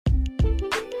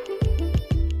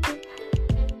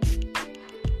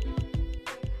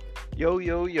Yo,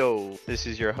 yo, yo. This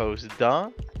is your host,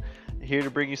 Don, here to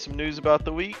bring you some news about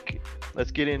the week. Let's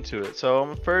get into it.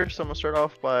 First, I'm going to start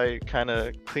off by kind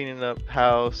of cleaning up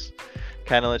house,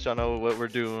 kind of let y'all know what we're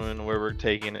doing, where we're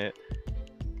taking it.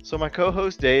 So, my co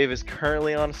host, Dave, is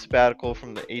currently on a sabbatical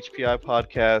from the HPI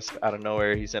podcast. Out of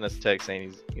nowhere, he sent us a text saying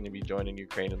he's going to be joining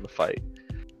Ukraine in the fight.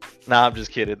 Nah, I'm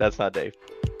just kidding. That's not Dave.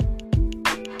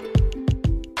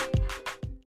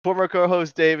 Former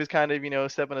co-host Dave is kind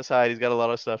of, stepping aside. He's got a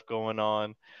lot of stuff going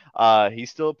on.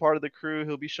 He's still a part of the crew.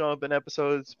 He'll be showing up in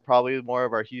episodes, probably more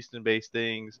of our Houston-based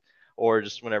things, or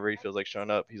just whenever he feels like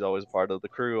showing up. He's always a part of the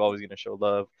crew, always going to show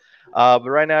love. But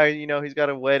right now, he's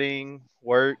got a wedding,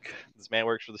 work. This man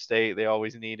works for the state. They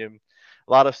always need him.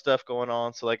 A lot of stuff going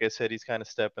on. So like I said, he's kind of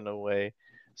stepping away.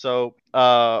 So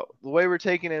the way we're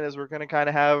taking it is we're going to kind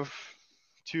of have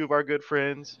two of our good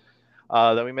friends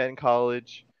that we met in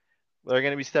college. They're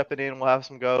going to be stepping in. We'll have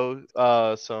some guest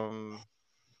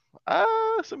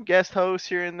hosts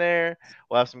here and there.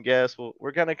 We'll have some guests.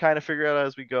 We're going to kind of figure out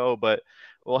as we go, but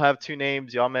we'll have two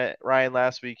names. Y'all met Ryan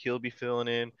last week. He'll be filling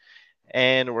in.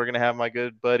 And we're going to have my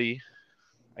good buddy.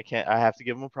 I have to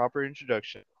give him a proper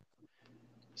introduction.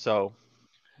 So,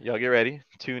 y'all get ready.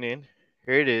 Tune in.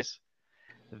 Here it is.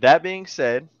 That being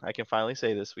said, I can finally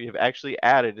say this. We have actually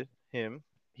added him.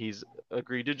 He's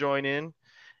agreed to join in,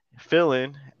 fill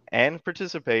in, and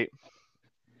participate.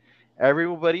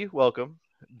 Everybody, welcome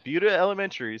Buda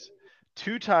Elementary's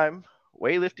two-time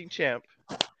weightlifting champ,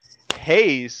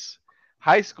 Hayes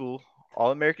High School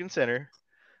All-American Center,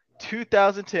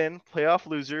 2010 playoff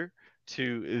loser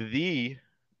to the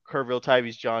Kerrville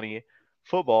Tivys Johnny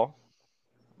football,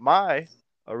 my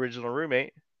original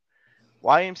roommate,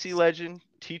 YMC legend,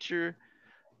 teacher,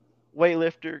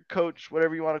 weightlifter, coach,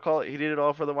 whatever you want to call it. He did it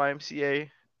all for the YMCA,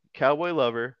 cowboy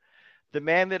lover, the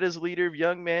man that is leader of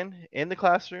young men in the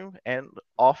classroom and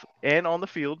off and on the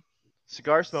field,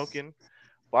 cigar smoking,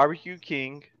 barbecue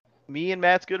king, me and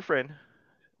Matt's good friend,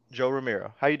 Joe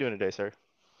Ramiro. How you doing today, sir?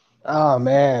 Oh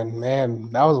man,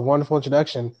 that was a wonderful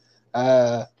introduction.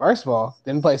 First of all,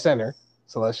 didn't play center,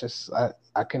 so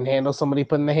I can handle somebody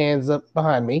putting the hands up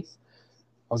behind me.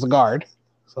 I was a guard,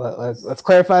 so let's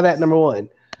clarify that number one.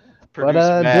 But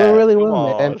Producer doing Matt, really come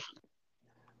well, man. on.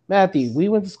 Matthew, we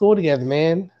went to school together,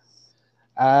 man.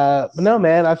 But no,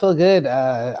 man, I feel good.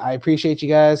 I appreciate you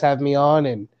guys having me on,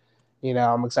 and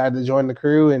I'm excited to join the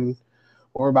crew and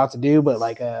what we're about to do. But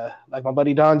like my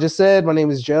buddy Don just said, my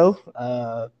name is Joe.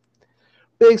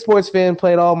 Big sports fan,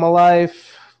 played all my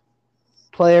life.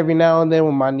 Play every now and then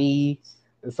when my knee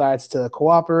decides to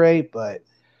cooperate, but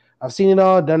I've seen it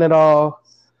all, done it all.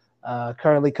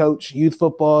 Currently coach youth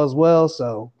football as well,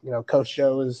 so Coach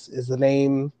Joe is the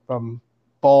name from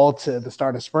fall to the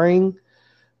start of spring.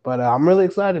 But I'm really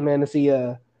excited, man, to see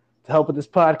to help with this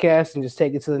podcast and just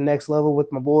take it to the next level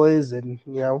with my boys, and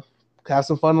have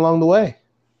some fun along the way.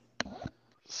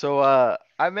 So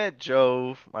I met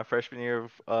Joe my freshman year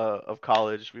of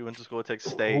college. We went to school at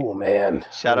Texas State. Oh man,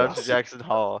 Shout out to Jackson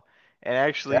Hall. And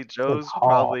actually, Jackson Joe's Hall.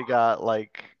 probably got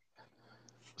like.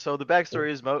 So the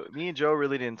backstory is me and Joe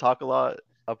really didn't talk a lot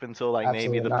up until like maybe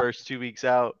Absolutely the not. first 2 weeks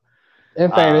out. In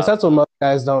fairness, Uh, that's what most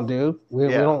guys don't do. yeah.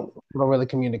 We don't really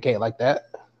communicate like that.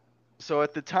 So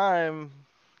at the time,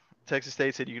 Texas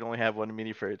State said you can only have one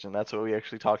mini fridge, and that's what we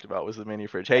actually talked about was the mini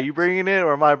fridge. Hey, you bringing it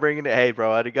or am I bringing it? Hey, bro,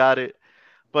 I already got it.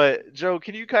 But Joe,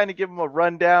 can you kind of give them a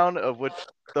rundown of what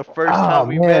the first Oh time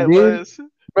we man, met dude, was?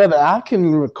 brother, I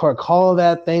can recall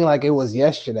that thing like it was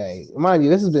yesterday. Mind you,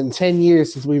 this has been 10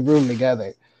 years since we've roomed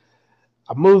together.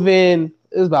 I move in.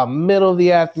 It was about middle of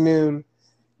the afternoon.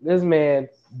 This man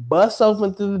busts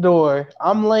open through the door.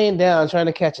 I'm laying down trying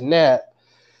to catch a nap.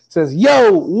 Says,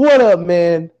 "Yo, what up,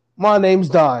 man? My name's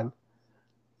Don."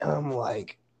 And I'm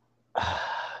like,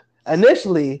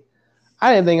 initially,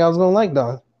 I didn't think I was gonna like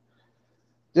Don,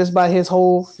 just by his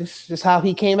whole, just how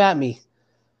he came at me.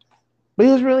 But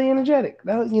he was really energetic.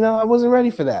 I wasn't ready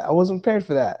for that. I wasn't prepared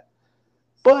for that.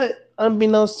 But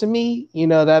unbeknownst to me,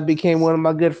 that became one of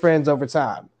my good friends over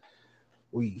time.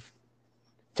 We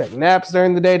took naps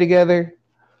during the day together,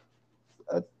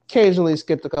 occasionally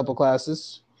skipped a couple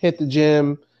classes, hit the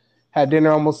gym, had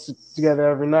dinner almost together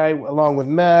every night, along with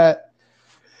Matt.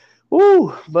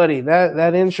 Woo, buddy,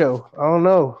 that intro. I don't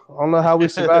know how we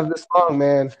survived this long,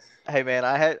 man. Hey man,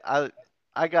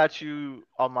 I got you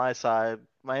on my side.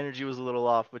 My energy was a little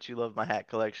off, but you loved my hat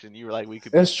collection. You were like, we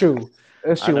could be That's friends. true.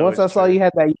 That's I true. know Once it's I saw true. you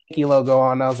had that Yankee logo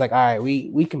on, I was like, all right,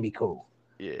 we can be cool.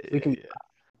 Yeah, We yeah, can. yeah.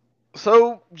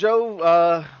 So,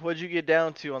 Joe, what'd you get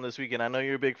down to on this weekend? I know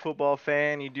you're a big football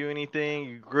fan. You do anything?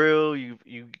 You grill? You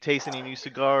taste any new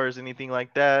cigars? Anything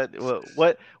like that?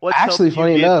 What's Actually, helped you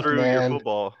funny get enough, through your man.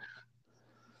 football?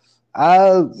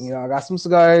 I got some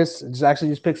cigars.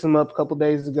 Just picked some up a couple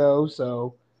days ago,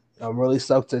 so I'm really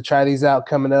stoked to try these out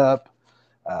coming up.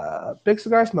 Big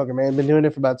cigar smoker, man. Been doing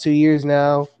it for about 2 years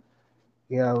now.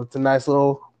 It's a nice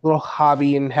little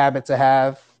hobby and habit to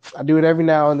have. I do it every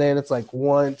now and then. It's like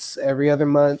once every other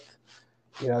month.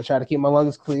 Try to keep my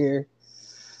lungs clear.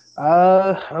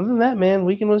 Other than that, man,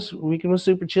 weekend was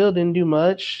super chill. Didn't do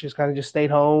much. Just kind of just stayed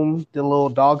home. Did a little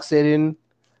dog sitting.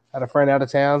 Had a friend out of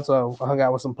town, so I hung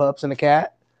out with some pups and a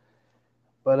cat.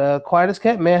 But quiet as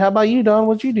kept, man. How about you, Don?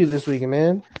 What'd you do this weekend,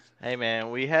 man? Hey man,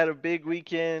 we had a big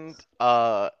weekend.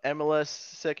 MLS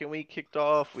second week kicked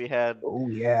off. Oh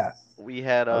yeah, We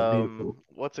had that was beautiful.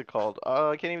 what's it called?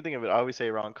 I can't even think of it. I always say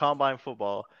it wrong. Combine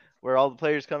football, where all the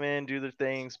players come in, do their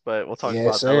things, but we'll talk Yes,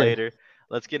 about that sir. later.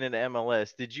 Let's get into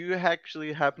MLS. Did you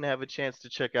actually happen to have a chance to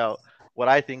check out what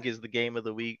I think is the game of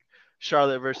the week,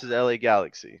 Charlotte versus LA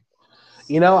Galaxy?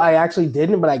 I actually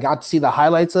didn't, but I got to see the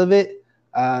highlights of it.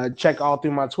 Check all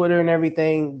through my Twitter and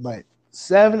everything. But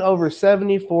over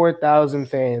 74,000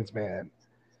 fans, man,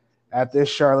 at this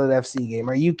Charlotte FC game.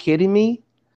 Are you kidding me?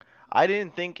 I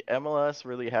didn't think MLS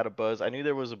really had a buzz. I knew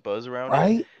there was a buzz around it,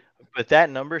 Right? but that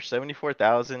number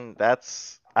 74,000,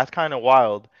 that's kind of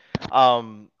wild.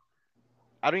 Um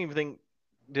I don't even think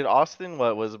did Austin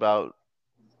what was about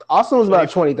Austin was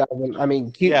 20. about 20,000. I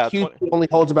mean, Yeah, QT only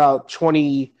holds about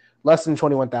 20, less than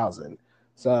 21,000.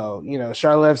 So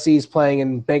Charlotte FC is playing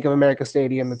in Bank of America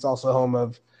Stadium. It's also home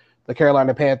of the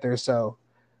Carolina Panthers. So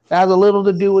that has a little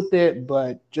to do with it,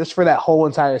 but just for that whole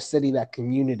entire city, that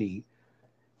community,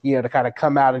 to kind of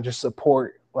come out and just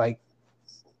support, like,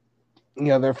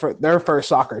 their first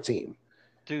soccer team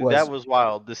Dude, that was. was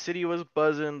wild. The city was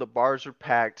buzzing, the bars were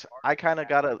packed. I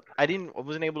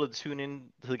wasn't able to tune in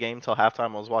to the game until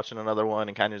halftime. I was watching another one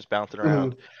and kind of just bouncing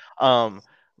around. Mhm. Um,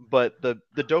 but the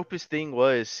dopest thing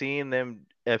was seeing them.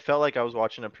 It felt like I was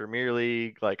watching a Premier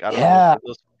League. Like I don't know Yeah,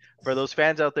 for those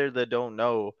fans out there that don't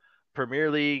know,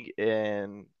 Premier League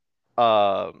and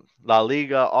La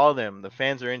Liga, all of them, the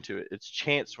fans are into it. It's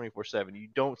chants 24/7. You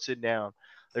don't sit down.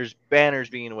 There's banners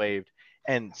being waved,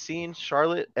 and seeing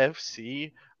Charlotte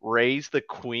FC raise the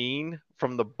queen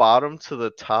from the bottom to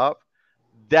the top,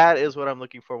 that is what I'm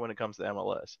looking for when it comes to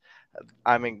MLS.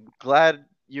 Glad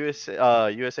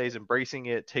USA is embracing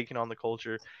it, taking on the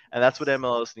culture, and that's what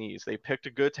MLS needs. They picked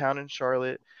a good town in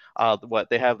Charlotte. What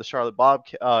they have the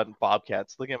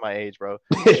Bobcats. Look at my age, bro.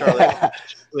 Charlotte.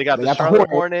 They got they the got the Charlotte Hornet.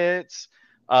 Hornets.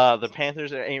 The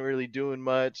Panthers ain't really doing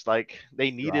much. Like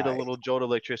they needed a Right. little jolt of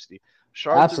electricity.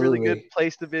 Charlotte's a really good Absolutely.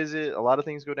 place to visit. A lot of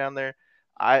things go down there.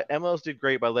 I MLS did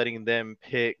great by letting them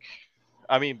pick.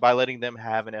 I mean, by letting them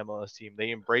have an MLS team,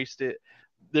 they embraced it.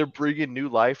 They're bringing new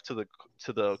life to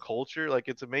the culture. Like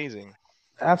it's amazing.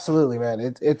 Absolutely, man.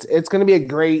 It's going to be a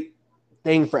great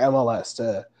thing for MLS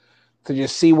to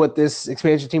just see what this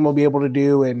expansion team will be able to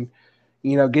do, and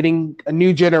getting a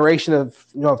new generation of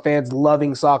fans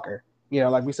loving soccer.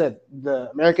 Like we said, the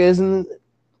America isn't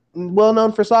well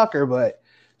known for soccer, but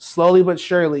slowly but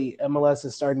surely, MLS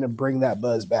is starting to bring that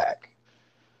buzz back.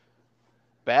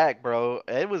 Back, bro.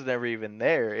 It was never even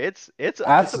there. It's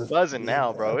That's a buzzing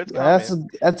now, bro. It's that's coming.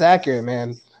 that's accurate,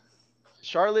 man.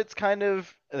 Charlotte's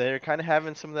they're kind of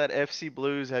having some of that FC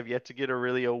blues. Have yet to get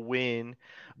a win,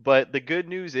 but the good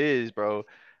news is, bro,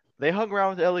 they hung around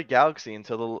with the LA Galaxy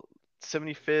until the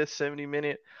 75th, 70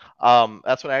 minute.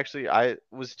 That's when actually I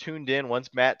was tuned in. Once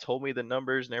Matt told me the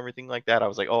numbers and everything like that, I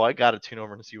was like, oh, I gotta tune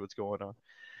over to see what's going on.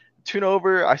 Tune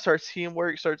over, I start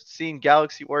seeing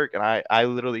Galaxy work, and I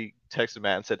literally texted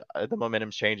Matt and said the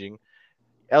momentum's changing.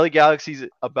 LA Galaxy's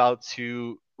about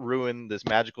to ruin this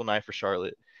magical night for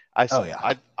Charlotte. Oh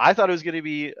yeah. I thought it was gonna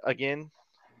be again.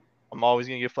 I'm always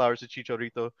gonna give flowers to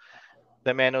Chicharito.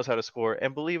 That man knows how to score,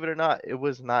 and believe it or not, it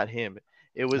was not him.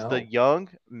 It was the No. young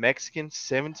Mexican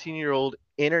 17-year-old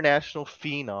international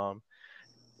phenom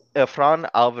Efran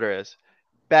Alvarez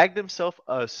bagged himself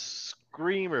a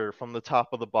screamer from the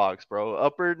top of the box, bro.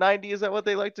 Upper 90, is that what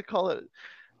they like to call it?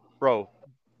 Bro,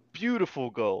 beautiful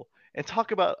goal. And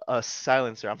talk about a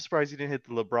silencer. I'm surprised he didn't hit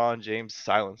the LeBron James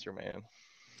silencer, man.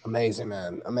 Amazing,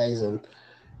 man. Amazing.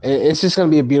 It's just going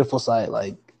to be a beautiful sight.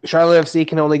 Like Charlotte FC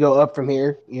can only go up from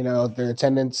here. Their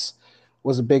attendance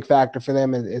was a big factor for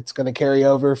them, and it's going to carry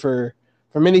over for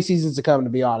many seasons to come. To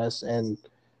be honest, and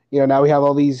now we have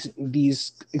all these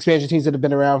expansion teams that have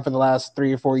been around for the last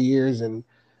 3 or 4 years, and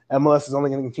MLS is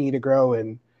only going to continue to grow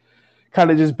and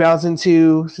kind of just bounce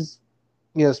into.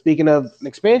 Speaking of an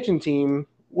expansion team,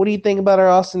 what do you think about our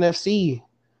Austin FC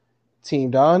team,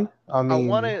 Don? I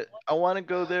mean, I wanna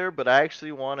go there, but I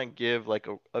actually wanna give like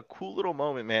a cool little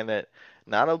moment, man, that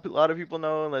not a lot of people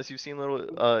know unless you've seen little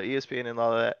ESPN and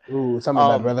all that. ooh, tell me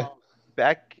about it, Um, brother.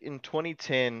 back in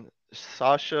 2010,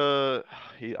 Sasha,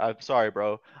 I'm sorry,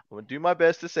 bro. I'm gonna do my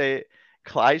best to say it.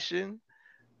 Kleishin,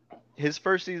 his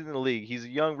first season in the league. He's a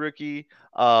young rookie.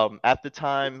 At the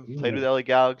time, played with Mm, LA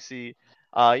Galaxy.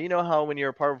 You know how when you're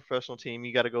a part of a professional team,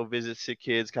 you got to go visit sick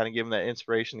kids, kind of give them that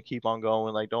inspiration to keep on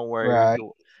going. Like, don't worry, right.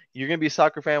 you're gonna be a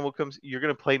soccer fan. You're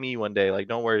gonna play me one day. Like,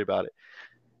 don't worry about it.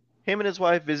 Him and his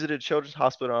wife visited Children's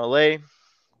Hospital in LA.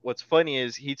 What's funny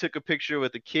is he took a picture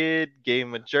with a kid, gave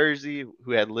him a jersey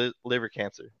who had liver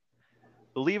cancer.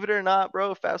 Believe it or not,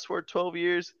 bro, fast forward 12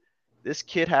 years, this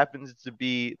kid happens to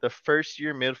be the first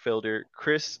year midfielder,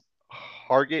 Chris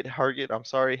I'm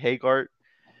sorry, Hagart.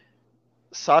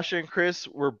 Sasha and Chris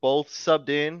were both subbed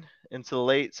in into the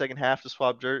late second half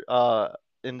to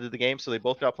into the game, so they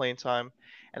both got playing time.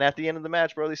 And at the end of the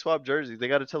match, bro, they swapped jerseys. They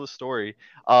got to tell the story.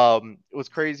 What's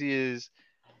crazy is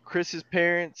Chris's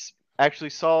parents actually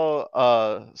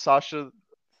saw Sasha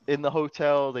in the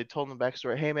hotel. They told him the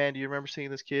backstory. Hey man, do you remember seeing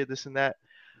this kid? This and that.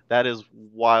 That is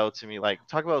wild to me. Like,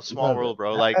 talk about a small Brother, world,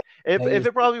 bro. Like, that's if amazing.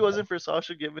 it probably wasn't for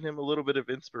Sasha giving him a little bit of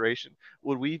inspiration,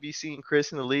 would we be seeing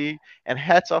Chris in the league? And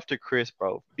hats off to Chris,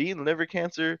 bro. Beating liver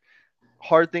cancer,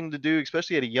 hard thing to do,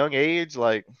 especially at a young age.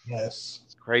 Like, Yes.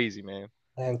 it's crazy, man.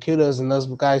 And kudos, and those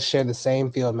guys share the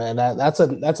same field, man. That's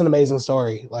an amazing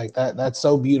story. Like that's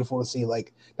so beautiful to see.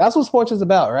 Like that's what sports is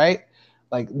about, right?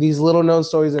 Like these little known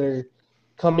stories that are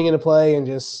coming into play and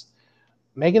just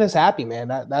making us happy, man.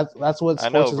 That's what I sports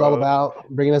know, is all bro. about,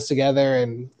 bringing us together.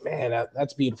 And man,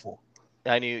 that's beautiful.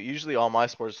 I knew usually all my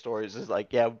sports stories is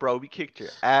like, yeah, bro, we kicked your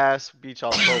ass, beat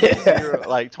y'all 12-0,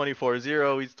 like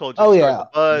 24-0. We told you to Oh start yeah, the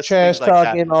bus, trash things like that.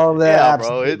 talking, all of that. Yeah,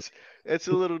 bro, Absolutely. it's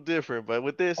a little different, but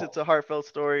with this, it's a heartfelt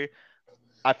story.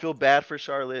 I feel bad for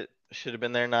Charlotte. Should have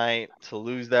been their night to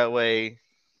lose that way.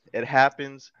 It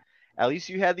happens. At least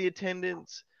you had the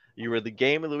attendance. You were the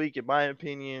game of the week, in my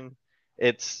opinion.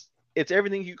 It's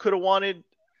everything you could have wanted.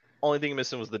 Only thing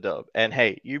missing was the dub. And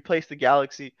hey, you placed the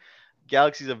Galaxy.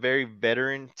 Galaxy's a very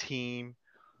veteran team.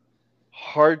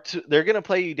 Hard to they're gonna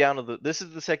play you down to the this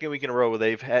is the second week in a row where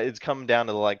they've had it's come down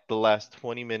to like the last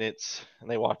 20 minutes and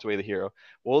they walked away the hero.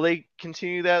 Will they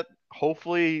continue that?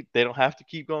 Hopefully they don't have to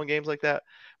keep going games like that.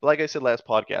 But like I said last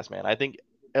podcast, man, I think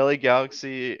LA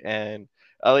Galaxy and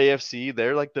LAFC,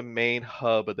 they're like the main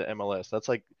hub of the MLS. That's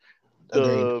like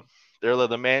Agreed. they're like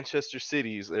the Manchester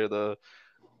Cities, they're the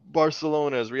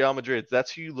Barcelona's, Real Madrid.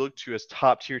 That's who you look to as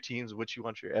top tier teams, which you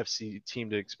want your FC team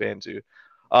to expand to.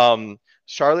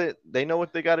 Charlotte, they know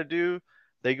what they got to do.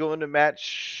 They go into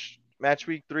match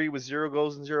week 3 with 0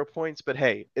 goals and 0 points. But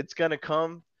hey, it's gonna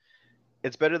come.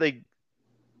 It's better they.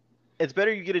 It's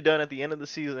better you get it done at the end of the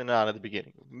season than not at the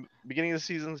beginning. Beginning of the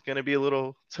season is gonna be a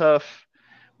little tough.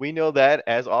 We know that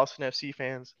as Austin FC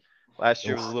fans. Last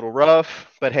year was a Oof. little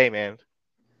rough, but hey, man,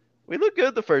 we looked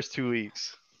good the first 2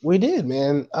 weeks. We did,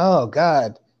 man. Oh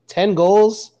God, 10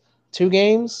 goals, 2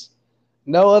 games.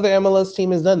 No other MLS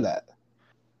team has done that.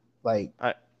 Like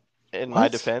I, in my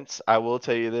what? defense, I will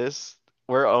tell you this: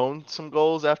 we're owned some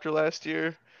goals after last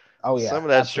year. Oh yeah, Some of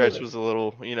that stretch absolutely. was a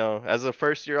little, as a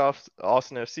first year off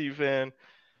Austin FC fan,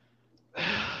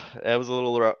 it was a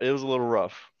little rough. It was a little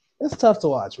rough. It's tough to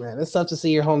watch, man. It's tough to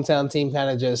see your hometown team kind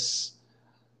of just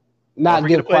Don't not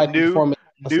forget to give put quite the new performance.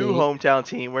 new hometown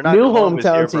team. We're not New Columbus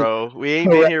hometown here, team. bro. We ain't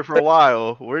been Correct. here for a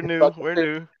while. We're new. Fuck the We're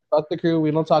crew. new. Fuck the crew.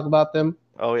 We don't talk about them.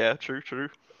 Oh yeah, true, true.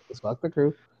 Just fuck the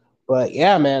crew. But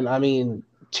yeah, man. I mean,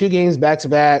 2 games back to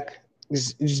back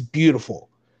is just beautiful.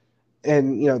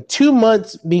 And 2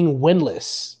 months being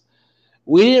winless.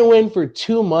 We didn't win for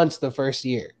 2 months the first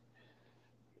year,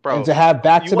 and Bro, to have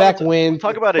back you to want back to wins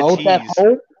talk about a both at tease?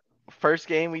 home. First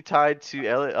game we tied to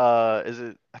is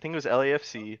it? I think it was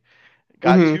LAFC.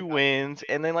 Got Mm-hmm. 2 wins,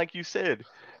 and then like you said,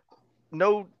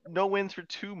 no wins for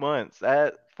 2 months.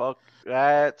 That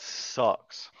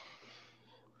sucks.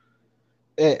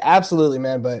 Absolutely,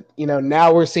 man. But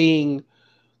now we're seeing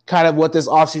kind of what this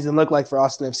offseason looked like for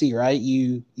Austin FC, right?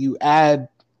 You add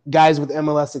guys with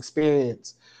MLS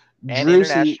experience. And Drusy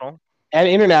international. and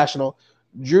international.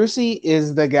 Drusy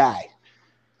is the guy.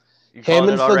 You Him calling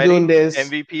and it already? Fagundes.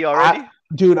 MVP I already?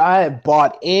 dude, I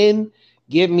bought in.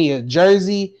 Give me a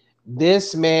jersey.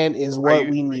 This man is Are what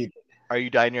you we need. are you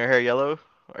dyeing your hair yellow?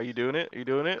 Are you doing it? Are you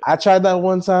doing it? I tried that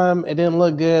one time. It didn't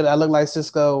look good. I look like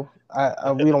Cisco.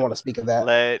 We don't want to speak of that.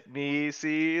 Let me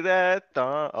see that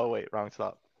thumb. Oh wait, wrong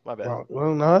stop. My bad.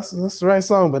 Well, no, that's the right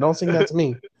song, but don't sing that to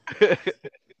me.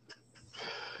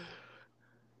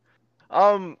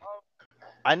 um,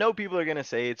 I know people are gonna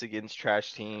say it's against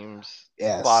trash teams,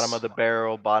 bottom of Yes. the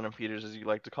barrel, bottom feeders as you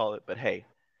like to call it, but hey,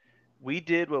 we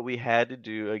did what we had to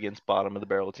do against bottom of the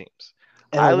barrel teams.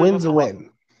 And a I live win's with a win.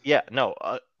 Yeah, no,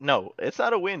 no, it's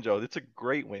not a win, Joe. It's a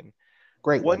great win.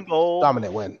 Great One win. goal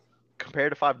Dominant win.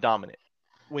 compared to 5 dominant.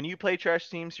 When you play trash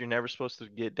teams, you're never supposed to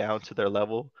get down to their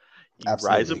level. You rise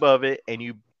Absolutely. above it and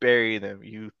you bury them.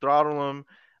 You throttle them.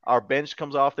 Our bench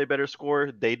comes off, they better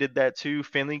score. They did that too.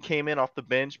 Finley came in off the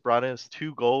bench, brought us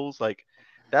 2 goals. Like,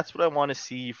 that's what I want to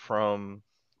see from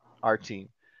our team.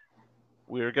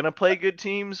 We're gonna play good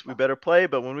teams. We better play,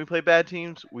 but when we play bad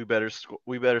teams, we better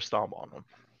stomp on them.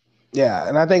 Yeah,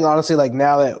 and I think honestly, like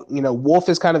now that Wolf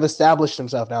has kind of established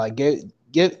himself now, like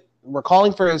get we're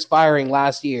calling for his firing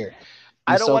last year.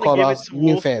 I These don't want to so-called give it to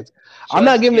new Wolf fans. I'm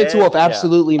not just giving it to yet. Wolf. Yeah,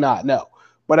 Absolutely not. No,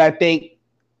 but I think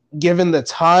given the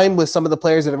time with some of the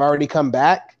players that have already come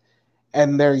back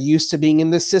and they're used to being in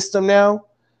this system now,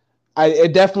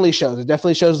 it definitely shows. It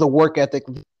definitely shows the work ethic.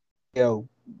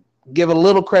 Give a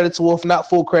little credit to Wolf, not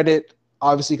full credit,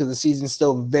 obviously, because the season's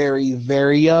still very,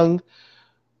 very young.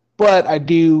 But I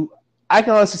can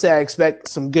honestly say I expect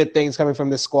some good things coming from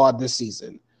this squad this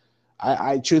season.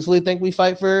 I truthfully think we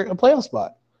fight for a playoff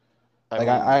spot. I Like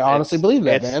mean, I honestly believe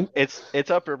that, it's man. it's it's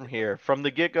up from here. From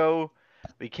the get go,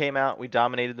 we came out, we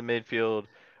dominated the midfield.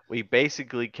 We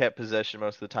basically kept possession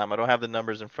most of the time. I don't have the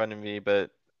numbers in front of me, but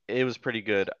it was pretty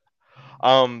good.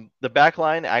 The back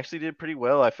line actually did pretty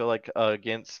well. I feel like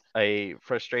against a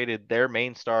frustrated their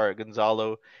main star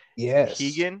Gonzalo Yes.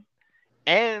 Keegan,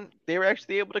 and they were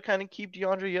actually able to kind of keep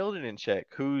DeAndre Yeldon in check,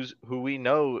 who we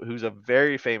know who's a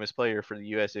very famous player for the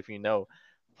U.S. If you know,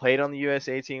 played on the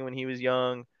USA team when he was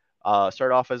young.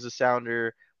 Started off as a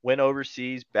sounder, went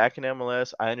overseas, back in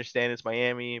MLS. I understand it's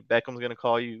Miami. Beckham's gonna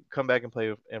call you, come back and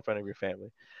play in front of your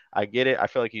family. I get it. I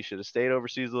feel like he should have stayed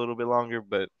overseas a little bit longer,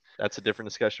 but that's a different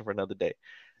discussion for another day.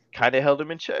 Kind of held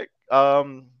him in check.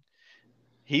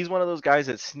 He's one of those guys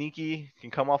that's sneaky,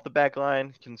 can come off the back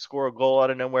line, can score a goal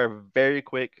out of nowhere very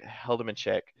quick, held him in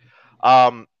check.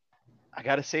 Um, I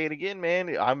got to say it again,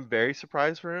 man. I'm very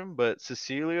surprised for him, but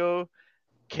Cecilio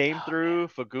came through.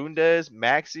 Fagundes,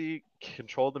 Maxi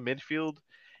controlled the midfield.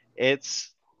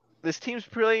 It's This team's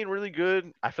playing really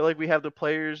good. I feel like we have the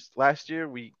players. Last year,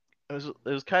 it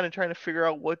was kind of trying to figure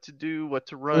out what to do, what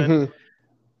to run. Mm-hmm.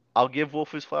 I'll give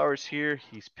Wolf his flowers here.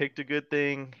 He's picked a good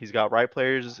thing. He's got right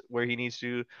players where he needs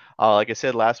to. Like I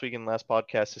said last week in the last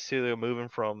podcast, Cecilio moving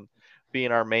from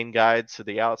being our main guide to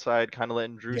the outside, kind of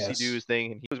letting Drusy do Yes. his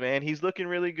thing. And he's looking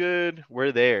really good.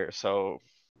 We're there. So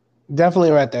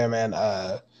Definitely right there, man.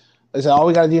 Listen, all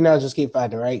we gotta do now is just keep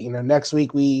fighting, right? Next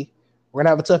week we're gonna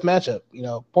have a tough matchup.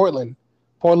 Portland.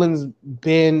 Portland's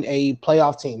been a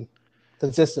playoff team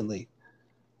consistently.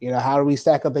 How do we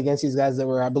stack up against these guys that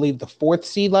were, I believe, the 4th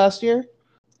seed last year?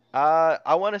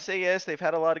 I want to say yes. They've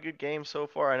had a lot of good games so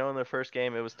far. I know in their first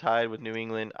game it was tied with New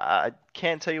England. I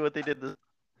can't tell you what they did this.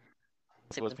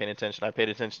 I was paying attention. I paid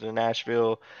attention to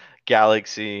Nashville,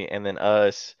 Galaxy, and then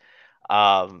us.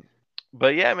 Um,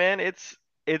 but yeah, man, it's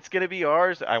gonna be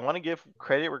ours. I want to give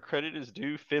credit where credit is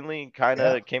due. Finley kind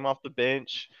Yeah, of came off the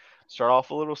bench, start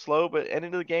off a little slow, but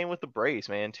ended the game with the brace,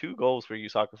 man. 2 goals for you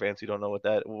soccer fans who don't know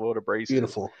what a brace is.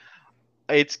 beautiful.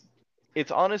 It's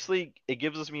it's honestly it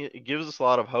gives us a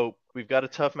lot of hope. We've got a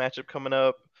tough matchup coming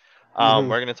up. Mm-hmm.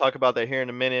 We're gonna talk about that here in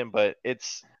a minute, but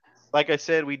it's like I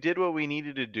said, we did what we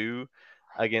needed to do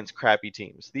against crappy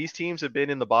teams. These teams have been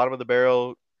in the bottom of the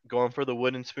barrel going for the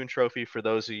wooden spoon trophy. For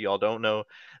those of y'all don't know,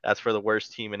 that's for the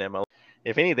worst team in MLS.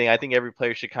 If anything, I think every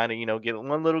player should kind of, get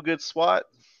one little good swat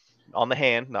on the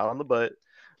hand, not on the butt,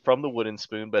 from the wooden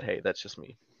spoon. But hey, that's just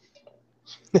me.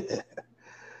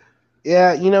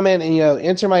 Yeah, man, and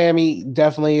Inter Miami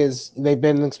definitely is. They've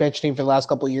been an expansion team for the last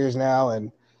couple of years now,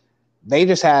 and they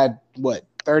just had what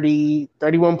 30,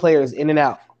 31 players in and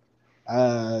out,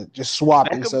 just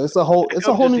swapping. Beckham, So it's a Beckham whole just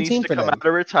new needs team to for come them. out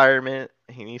of retirement.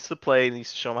 He needs to play. He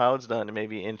needs to show them how it's done, and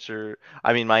maybe enter.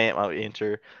 I mean,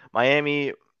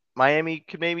 Miami. Miami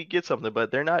could maybe get something,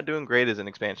 but they're not doing great as an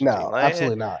expansion team. No,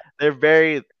 absolutely not. They're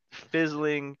very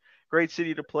fizzling. Great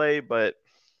city to play, but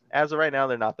as of right now,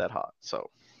 they're not that hot. So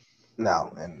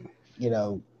No, and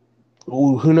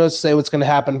who knows to say what's going to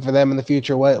happen for them in the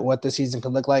future? What the season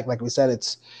could look like? Like we said,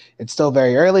 it's still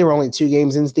very early. We're only 2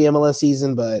 games into the MLS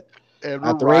season, but and we're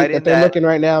at the rate that riding they're that. looking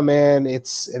right now, man, it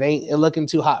ain't looking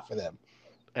too hot for them.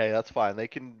 Hey, that's fine. They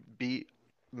can be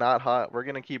not hot. We're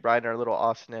gonna keep riding our little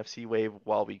Austin FC wave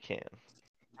while we can.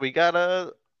 We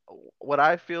got what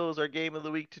I feel is our game of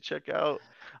the week to check out.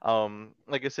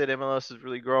 Like I said, MLS is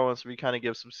really growing, so we kind of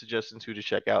give some suggestions who to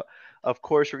check out. Of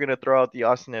course, we're gonna throw out the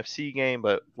Austin FC game,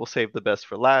 but we'll save the best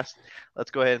for last.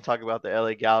 Let's go ahead and talk about the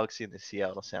LA Galaxy and the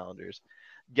Seattle Sounders.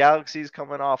 Galaxy's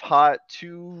coming off hot,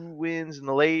 2 wins in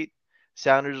the late.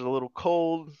 Sounders a little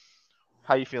cold.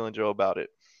 How you feeling, Joe, about it?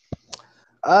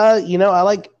 I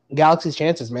like Galaxy's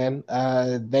chances, man.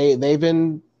 They've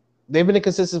been they've been a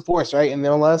consistent force, right? And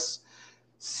MLS,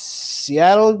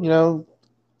 Seattle,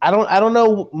 I don't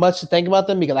know much to think about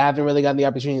them because I haven't really gotten the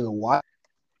opportunity to watch.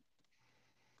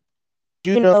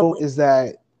 What you know is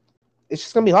that it's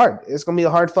just gonna be hard. It's gonna be a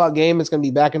hard fought game. It's gonna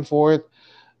be back and forth.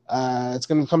 It's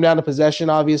gonna come down to possession,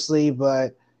 obviously,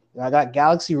 but I got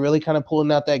Galaxy really kind of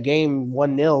pulling out that game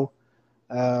 1-0.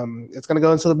 It's gonna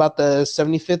go until about the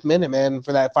 75th minute, man,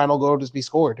 for that final goal to be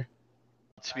scored.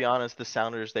 To be honest, the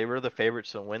Sounders, they were the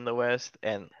favorites to win the West,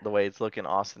 and the way it's looking,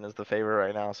 Austin is the favorite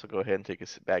right now. So go ahead and take a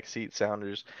back seat,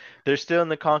 Sounders. They're still in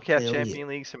the CONCACAF Hell yeah. Champions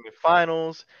League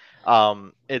semifinals.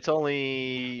 It's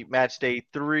only match day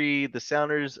 3. The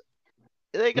Sounders,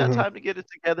 they got Mm-hmm. time to get it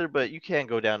together, but you can't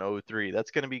go down 0-3.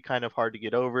 That's going to be kind of hard to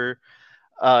get over.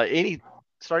 Any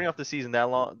starting off the season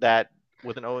that long, that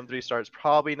with an 0-3 start is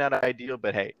probably not ideal,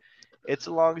 but hey, it's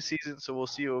a long season, so we'll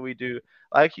see what we do.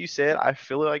 Like you said, I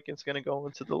feel like it's gonna go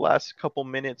into the last couple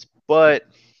minutes, but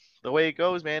the way it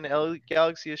goes, man, LA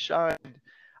Galaxy has shined.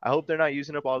 I hope they're not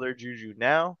using up all their juju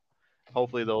now.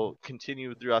 Hopefully they'll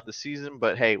continue throughout the season.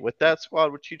 But hey, with that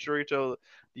squad with Chicharito,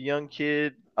 the young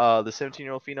kid, the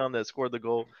 17-year-old phenom that scored the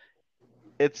goal,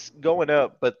 it's going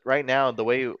up. But right now, the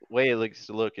way it looks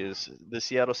to look is the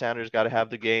Seattle Sounders got to have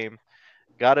the game,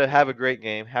 got to have a great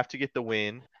game, have to get the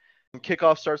win.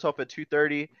 Kickoff starts off at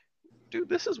 2:30. Dude,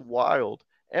 this is wild.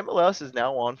 MLS is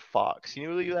now on Fox. You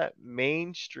know that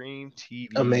mainstream TV,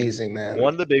 Amazing, man.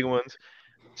 one of the big ones,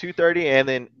 2:30. And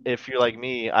then if you're like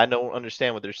me, I don't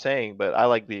understand what they're saying, but I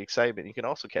like the excitement. You can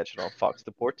also catch it on Fox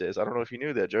Deportes. I don't know if you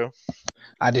knew that, Joe.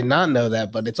 I did not know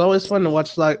that, but it's always fun to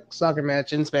watch like soccer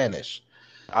match in Spanish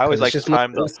I because always it's like to just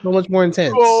time the it's so much more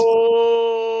intense. goal.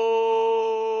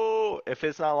 If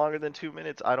it's not longer than 2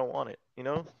 minutes, I don't want it. You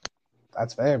know.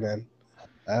 That's fair, man.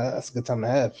 That's a good time to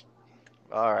have.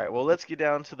 All right. Well, let's get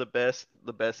down to the best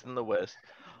in the West.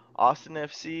 Austin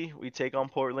FC, we take on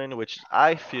Portland, which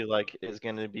I feel like is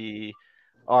going to be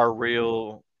our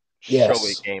real show it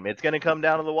Yes, game. It's going to come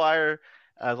down to the wire.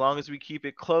 As long as we keep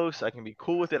it close, I can be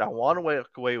cool with it. I want to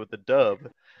walk away with the dub,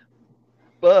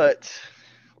 but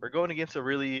we're going against a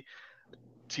really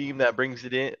team that brings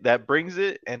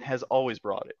it, and has always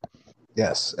brought it.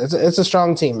 yes, it's a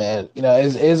strong team, man.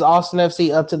 Is Austin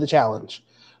FC up to the challenge?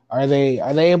 Are they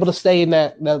able to stay in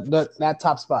that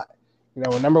top spot?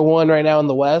 We're number one right now in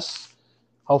the West.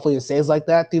 Hopefully, it stays like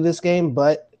that through this game,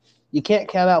 but you can't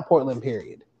count out Portland.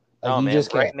 Period. Like No, you man.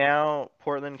 just Right can't. now,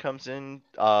 Portland comes in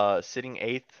sitting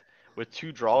 8th with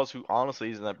 2 draws, who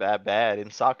honestly isn't that bad.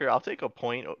 In soccer, I'll take a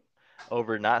point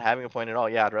over not having a point at all.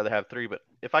 Yeah, I'd rather have 3, but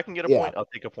if I can get a Yeah. point, I'll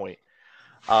take a point.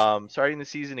 Starting the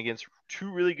season against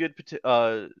two really good,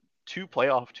 two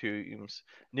playoff teams,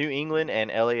 New England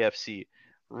and LAFC.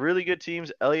 Really good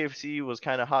teams. LAFC was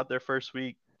kind of hot their first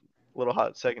week, a little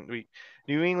hot second week.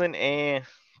 New England,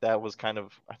 that was kind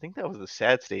of, I think that was a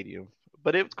sad stadium,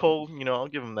 but it was cold. I'll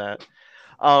give them that.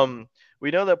 Um, we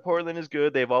know that Portland is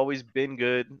good. They've always been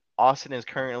good. Austin is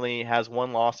currently has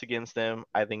 1 loss against them.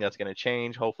 I think that's going to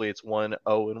change. Hopefully, it's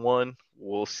 1-0-1.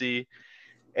 We'll see.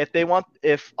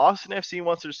 If Austin FC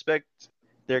wants respect,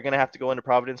 they're gonna have to go into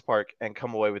Providence Park and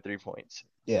come away with 3 points.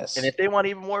 And Yes. if they want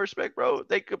even more respect, bro,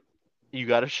 they could. You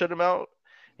got to shut them out,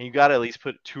 and you got to at least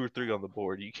put 2 or 3 on the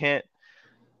board. You can't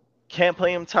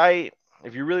play them tight.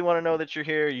 If you really want to know that you're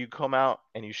here, you come out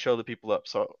and you show the people up.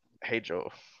 So hey, Joe,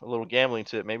 a little gambling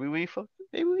tip. Maybe we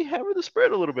hammer the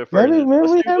spread a little bit Maybe further. maybe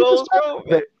Let's we do have the goals,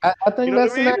 spread. bro. I You think know what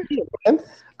that's I an mean? idea, man.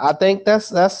 I think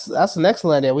that's an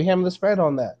excellent idea. We have the spread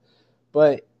on that.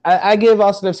 But I give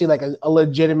Austin FC like a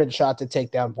legitimate shot to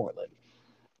take down Portland.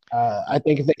 I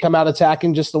think if they come out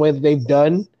attacking just the way that they've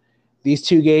done these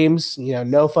 2 games,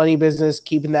 no funny business,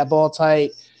 keeping that ball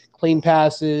tight, clean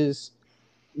passes.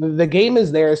 The game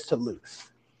is theirs to lose.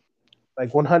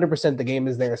 Like 100%, the game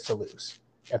is theirs to lose.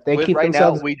 If they With keep right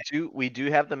now, themselves, we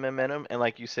do have the momentum, and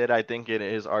like you said, I think it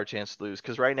is our chance to lose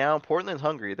because right now Portland's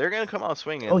hungry. They're gonna come out oh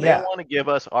swinging. They yeah, want to give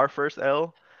us our first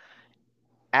L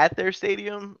at their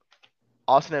stadium.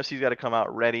 Austin FC's got to come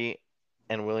out ready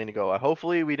and willing to go.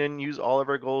 Hopefully, we didn't use all of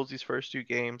our goals these first 2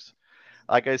 games.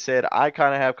 Like I said, I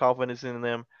kind of have confidence in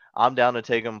them. I'm down to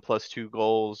take them +2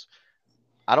 goals.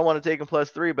 I don't want to take them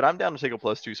 +3, but I'm down to take a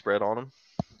 +2 spread on them.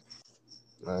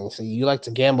 so you like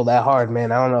to gamble that hard,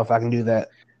 man. I don't know if I can do that.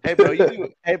 Hey bro, you do.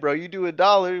 Hey bro, you do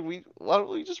 $1. Why don't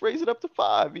we just raise it up to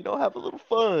 5? Have a little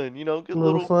fun. Get A a little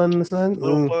little fun, son.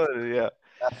 little fun. Yeah.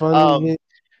 Have fun. Um, Come back.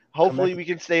 Hopefully we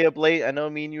can stay up late. I know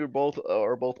me and you are both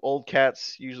old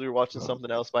cats. Usually we're watching something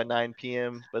else by 9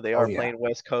 p.m., but they Oh are yeah. playing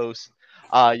West Coast.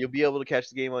 You'll be able to catch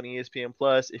the game on ESPN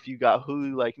Plus. If you got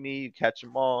Hulu like me, you catch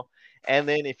them all. And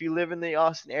then if you live in the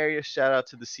Austin area, shout out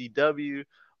to the CW.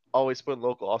 always putting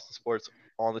local Austin sports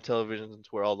on the televisions to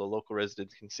where all the local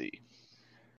residents can see.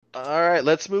 All right,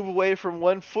 let's move away from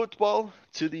one football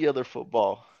to the other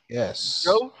football. Yes.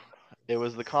 Joe, it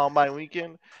was the combine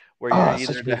weekend where you're Oh, such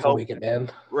either a to beautiful help weekend,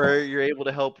 man. where you're able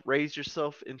to help raise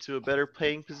yourself into a better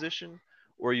playing position,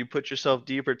 or you put yourself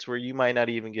deeper to where you might not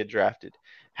even get drafted.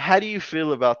 How do you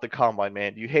feel about the combine,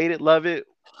 man? Do you hate it, love it?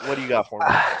 What do you got for me?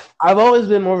 I've always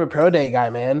been more of a pro day guy,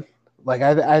 man. Like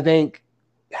I think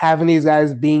having these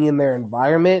guys being in their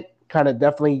environment kind of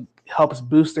definitely helps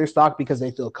boost their stock because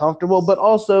they feel comfortable. But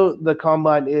also the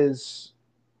combine is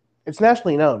it's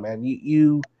nationally known, man.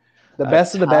 You the A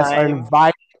best of the best are time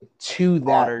invited to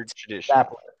honored that tradition.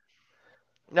 place.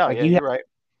 No, Like yeah, you have, you're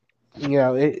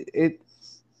right.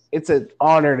 it's an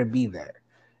honor to be there.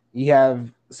 You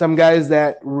have some guys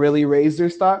that really raise their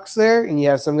stocks there, and you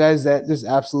have some guys that just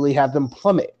absolutely have them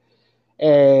plummet.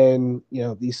 And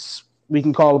these we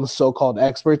can call them so-called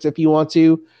experts if you want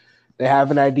to. They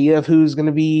have an idea of who's going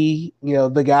to be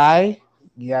the guy.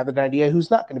 You have an idea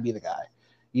who's not going to be the guy.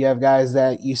 You have guys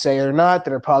that you say are not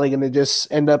that are probably going to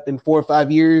just end up in 4 or 5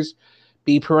 years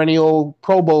be perennial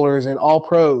pro bowlers and all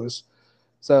pros.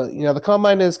 So the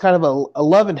combine is kind of a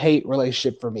love and hate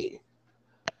relationship for me.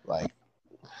 Like,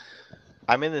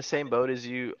 I'm in the same boat as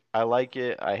you. I like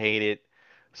it. I hate it.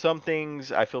 Some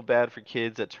things I feel bad for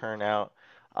kids that turn out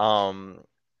um,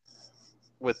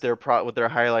 with their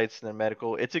highlights and their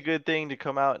medical. It's a good thing to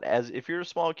come out as if you're a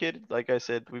small kid. Like I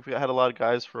said, we've had a lot of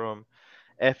guys from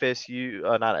FSU,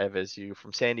 not FSU,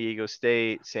 from San Diego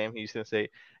State, Sam Houston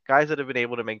State, guys that have been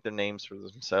able to make their names for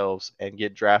themselves and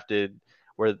get drafted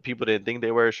where people didn't think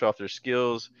they were, show off their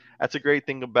skills. That's a great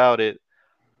thing about it.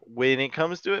 When it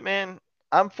comes to it, man,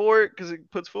 I'm for it because it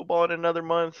puts football in another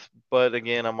month. But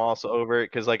again, I'm also over it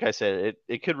because, like I said,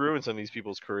 it could ruin some of these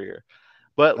people's career.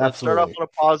 But let's start off absolutely. on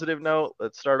a positive note.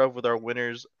 Let's start off with our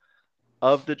winners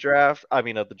of the draft. I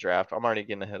mean, of the draft. I'm already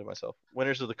getting ahead of myself.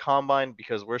 Winners of the combine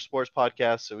because we're a sports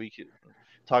podcast, so we can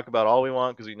talk about all we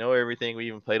want because we know everything. We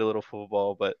even played a little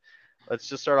football. But let's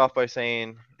just start off by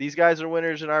saying these guys are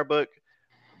winners in our book.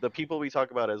 The people we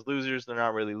talk about as losers, they're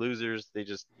not really losers. They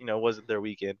just, wasn't their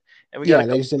weekend. And we got a Yeah, they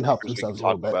couple just didn't help sleepers we can themselves a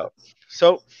talk little bit. about.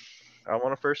 So I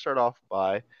want to first start off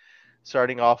by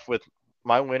starting off with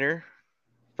my winner,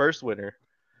 first winner.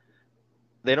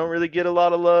 They don't really get a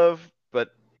lot of love, but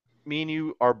me and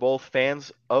you are both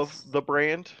fans of the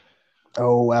brand.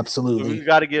 Oh, So absolutely. we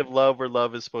got to give love where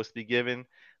love is supposed to be given.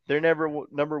 They're never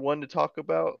number one to talk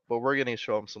about, but we're going to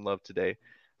show them some love today.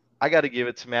 I got to give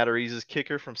it to Matt Ariza's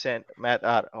kicker from Matt.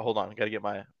 Hold on, I got to get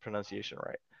my pronunciation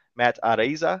right. Matt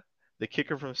Ariza, the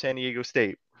kicker from San Diego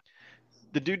State.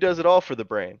 The dude does it all for the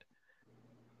brand.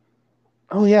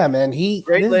 Oh yeah, man. Great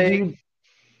This leg. dude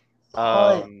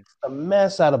punt Um. a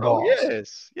mess out of Oh balls.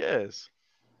 yes, yes.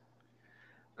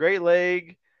 Great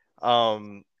leg.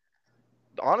 Um.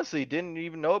 Honestly, didn't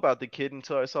even know about the kid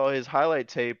until I saw his highlight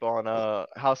tape on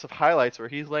House of Highlights where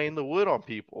he's laying the wood on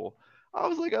people. I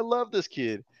was like, I love this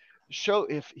kid. Show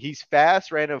if he's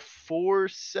fast, ran a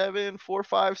 4.7,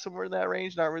 4.5, somewhere in that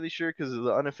range. Not really sure because of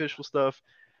the unofficial stuff.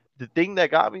 The thing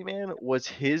that got me, man, was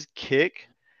his kick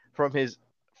from his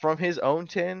own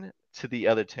 10 to the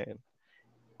other 10.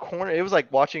 Corner, it was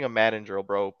like watching a Madden drill,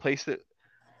 bro. Placed it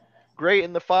great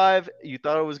in the 5. You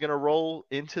thought it was gonna roll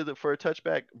into the for a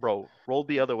touchback, bro. Rolled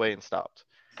the other way and stopped.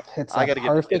 It's I a got to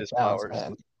give the kid perfect his balance,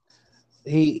 flowers.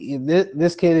 man.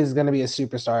 This kid is going to be a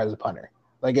superstar as a punter.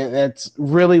 Like it's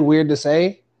really weird to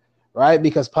say, right?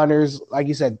 Because punters, like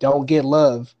you said, don't get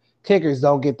love. Kickers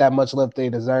don't get that much love they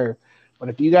deserve. But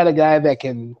if you got a guy that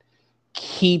can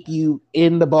keep you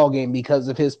in the ball game because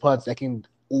of his punts, that can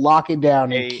lock it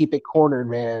down and A keep it cornered,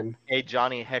 man.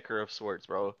 Johnny Hecker of sorts,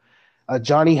 bro.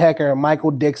 Johnny Hecker, Michael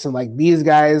Dixon, like these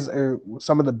guys are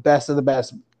some of the best of the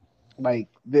best. Like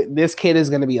this kid is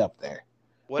going to be up there.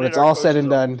 What When did it's our all said coaches and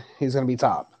done, he's going to be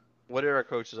top. what did our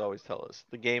coaches always tell us?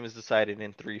 The game is decided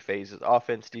in 3 phases: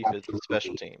 offense, defense, and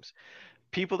special Absolutely. teams.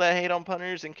 People that hate on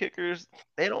punters and kickers,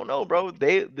 they don't know, bro.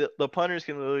 The punters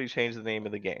can literally change the name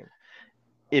of the game.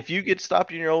 If you get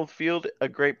stopped in your own field, a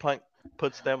great punt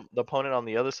puts the opponent on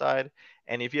the other side,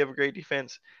 and if you have a great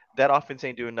defense, that offense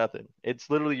ain't doing nothing. It's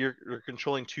literally you're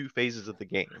controlling 2 phases of the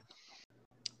game.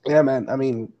 Yeah, man. I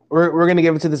mean, we're gonna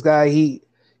give it to this guy. He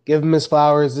give him his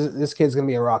flowers. This kid's gonna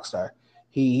be a rock star.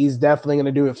 He's definitely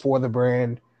gonna do it for the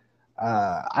brand.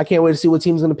 I can't wait to see what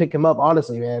team's gonna pick him up.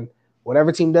 Honestly, man,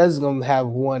 whatever team does is gonna have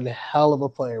one hell of a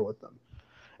player with them.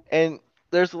 And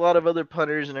there's a lot of other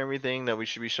punters and everything that we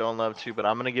should be showing love to, but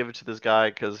I'm gonna give it to this guy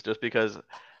because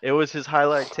it was his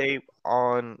highlight tape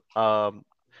on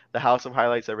the House of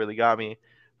Highlights that really got me.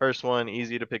 First one,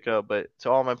 easy to pick up, but to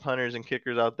all my punters and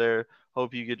kickers out there,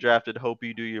 Hope you get drafted. Hope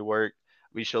you do your work.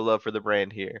 We show love for the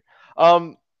brand here.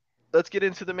 Um, let's get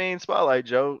into the main spotlight,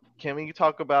 Joe. Can we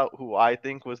talk about who I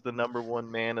think was the number one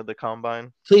man of the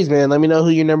combine? Please, man, let me know who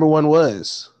your number one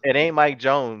was. It ain't Mike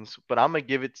Jones, but I'm gonna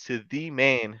give it to the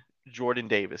man, Jordan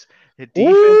Davis, the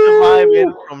defensive lineman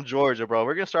Woo! from Georgia, bro.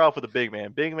 We're gonna start off with a big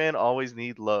man. Big men always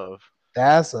need love.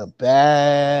 That's a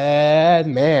bad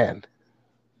man.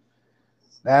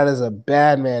 That is a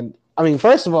bad man. I mean,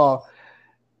 first of all,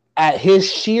 at his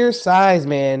sheer size,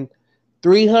 man,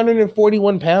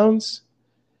 341 pounds,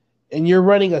 and you're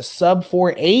running a sub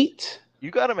 4.8.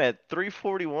 You got him at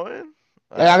 341.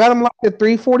 And I got him locked at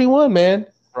 341, man.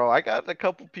 Bro, I got a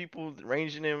couple people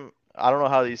ranging him. I don't know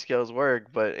how these scales work,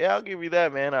 but yeah, I'll give you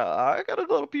that, man. I got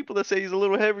a lot of people that say he's a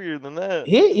little heavier than that.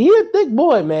 He a thick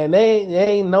boy, man. They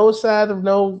ain't no side of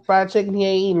no fried chicken he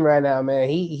ain't eating right now, man.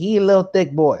 He a little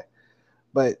thick boy.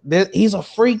 But he's a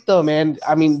freak, though, man.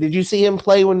 I mean, did you see him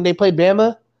play when they played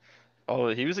Bama? Oh,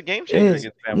 he was a game changer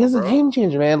against Bama, He's a bro. game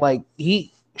changer, man. Like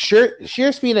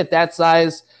sheer speed at that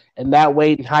size and that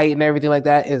weight and height and everything like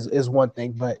that is one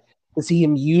thing, but to see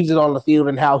him use it on the field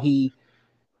and how he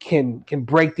can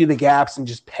break through the gaps and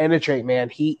just penetrate, man,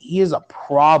 he is a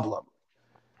problem.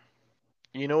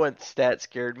 You know what stat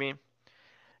scared me?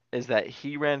 Is that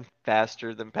he ran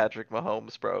faster than Patrick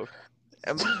Mahomes, bro.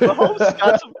 And Mahomes has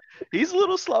got some. He's a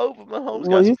little slow, but Mahomes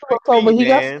Well, got some he's quick slow, but feet, he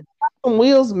got man. some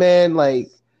wheels, man. Like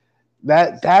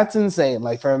that's insane.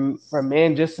 Like for a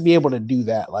man just to be able to do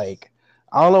that, like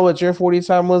I don't know what your 40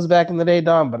 time was back in the day,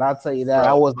 Don, but I'll tell you that I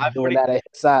Bro, wasn't doing that at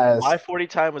his size. my 40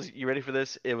 time was. You ready for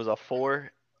this? It was a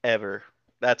 4 ever.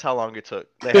 That's how long it took.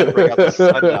 They had to break out the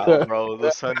sundial, bro. The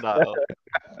sundial.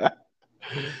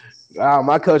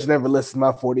 My coach never listened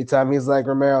to my 40 time. He's like,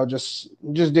 Romero, just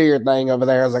do your thing over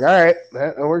there. I was like, all right,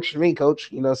 that works for me,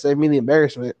 coach. You know, save me the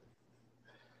embarrassment.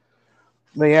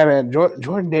 But yeah, man,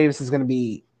 Jordan Davis is going to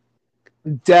be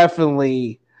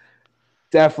definitely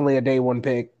a day one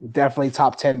pick, definitely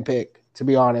top 10 pick, to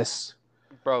be honest.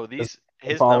 Bro, his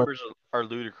Falling. numbers are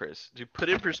ludicrous. To put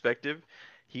in perspective,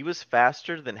 he was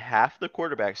faster than half the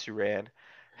quarterbacks who ran,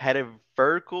 had a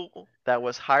vertical that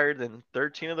was higher than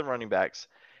 13 of the running backs.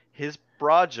 His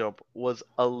broad jump was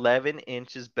 11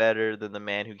 inches better than the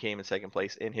man who came in second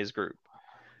place in his group.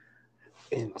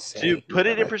 To Insane. put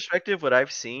it in perspective, what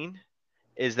I've seen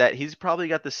is that he's probably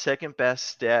got the second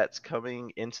best stats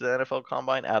coming into the NFL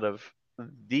Combine out of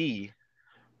the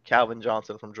Calvin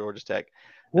Johnson from Georgia Tech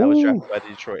that was Ooh, drafted by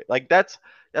Detroit. Like that's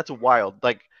wild.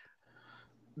 Like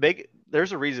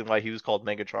there's a reason why he was called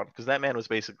Megatron because that man was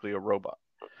basically a robot.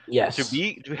 yes.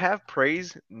 To have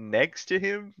praise next to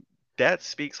him, that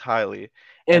speaks highly,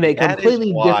 In a and that is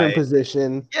completely different why.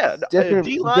 position, Yeah,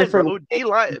 D line, different bro. D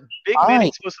line, big men line.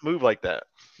 ain't supposed to move like that.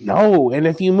 No, and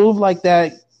if you move like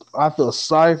that, I feel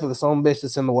sorry for the son bitch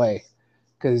that's in the way,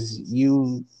 because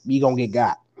you gonna get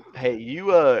got. Hey,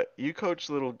 you coach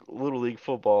little league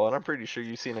football, and I'm pretty sure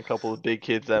you've seen a couple of big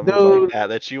kids that move like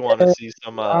Dude, that you want to see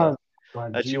some oh, my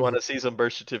that you want Jesus. to see some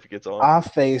birth certificates on. I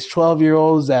face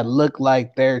 12-year-olds that look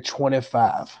like they're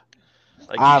 25.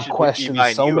 Like you I've should be questioned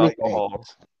buying so you many things. alcohol.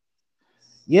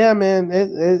 Yeah,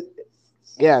 man.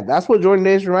 Yeah, that's what Jordan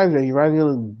Davis reminds me of. He reminds me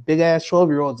of big ass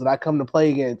 12-year-olds that I come to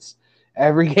play against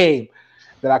every game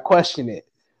that I question it.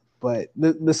 But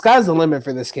the sky's the limit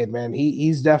for this kid, man.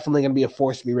 He's definitely going to be a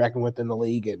force to be reckoned with in the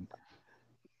league. And,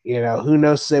 who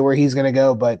knows to say where he's going to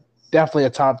go, but definitely a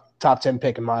top 10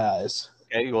 pick in my eyes.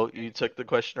 Okay, well, you took the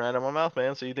question right out of my mouth,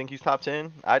 man. So you think he's top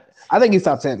 10? I think he's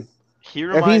top 10. He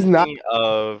If he's reminds not, me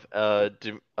of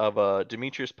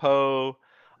Demetrius Poe,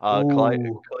 Calais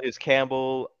ooh,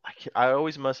 Campbell. I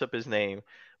always mess up his name,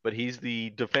 but he's the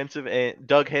defensive end,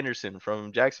 Doug Henderson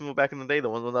from Jacksonville back in the day, the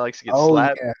one that likes to get oh,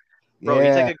 slapped. yeah. Bro,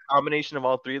 he's like Yeah. a combination of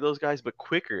all three of those guys, but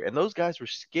quicker. And those guys were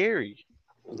scary.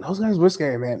 Those guys were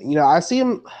scary, man. I see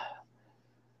him.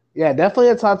 Yeah, definitely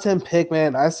a top 10 pick,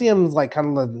 man. I see him as like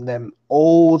kind of them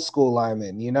old school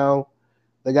linemen,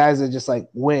 the guys that just like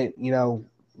went,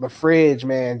 the fridge,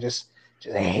 man, just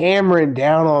hammering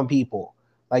down on people,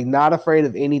 like not afraid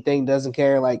of anything, doesn't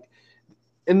care. Like,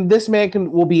 and this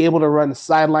man will be able to run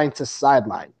sideline to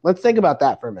sideline. Let's think about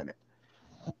that for a minute.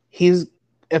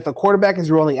 If a quarterback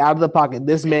is rolling out of the pocket,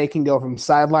 this man can go from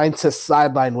sideline to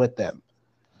sideline with them.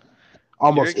 You're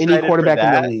Almost any excited for quarterback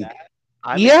in the that? league.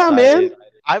 I'm Yeah, excited. man.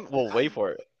 Well, wait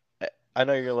for it. I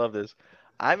know you're gonna love this.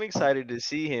 I'm excited to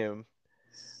see him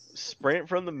sprint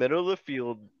from the middle of the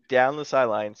field down the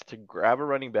sidelines to grab a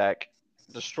running back,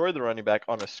 destroy the running back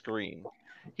on a screen.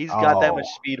 He's got that Oh, much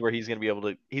speed where he's gonna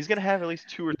have at least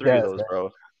two or he three of does, those, man.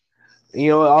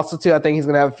 bro. Also too, I think he's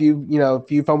gonna have a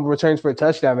few fumble returns for a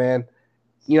touchdown, man.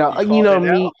 You calling it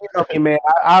now? You know me, man.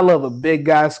 I love a big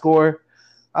guy score.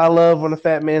 I love when a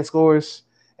fat man scores.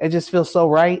 It just feels so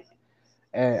right.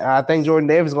 And I think Jordan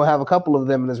Davis is gonna have a couple of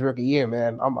them in his rookie year,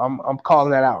 man. I'm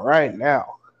calling that out right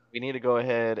now. We need to go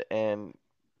ahead and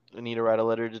we need to write a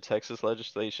letter to Texas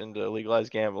legislation to legalize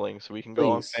gambling so we can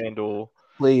go on Please, FanDuel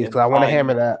please, and because I want to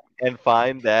hammer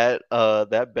find that. that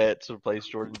that bet to replace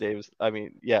Jordan Davis. I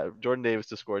mean, yeah, Jordan Davis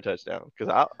to score a touchdown.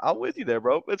 Because I'm with you there,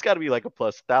 bro. It's got to be like a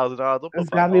plus 1,000 odds. I'll put It's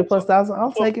five got to be a dollars plus on. thousand. I'll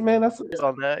I'll put take it, man. That's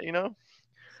on that. You know,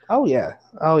 oh yeah,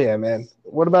 oh yeah, man.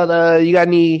 What about you got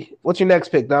any? What's your next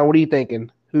pick, Don? What are you thinking?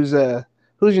 Who's your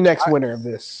next I winner of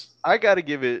this? I got to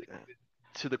give it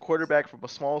to the quarterback from a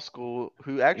small school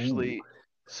who Ooh, actually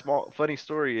small funny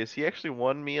story is he actually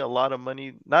won me a lot of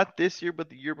money not this year but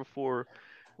the year before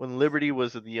when Liberty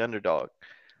was the underdog.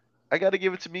 I got to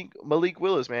give it to me Malik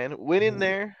Willis, man. Went in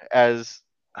there as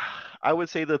I would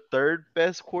say the third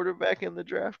best quarterback in the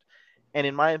draft, and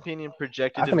in my opinion,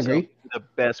 projected I can himself agree. to be the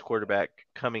best quarterback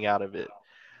coming out of it.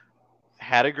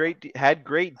 Had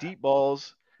great deep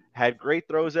balls, had great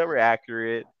throws that were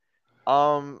accurate.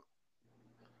 Um,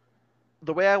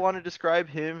 the way I want to describe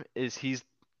him is he's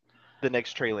the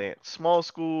next Trey Lance. Small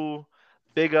school,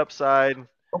 big upside.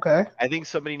 Okay. I think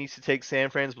somebody needs to take San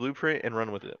Fran's blueprint and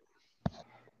run with it.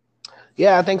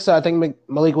 Yeah, I think so. I think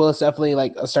Malik Willis definitely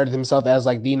like asserted himself as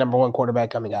like the number one quarterback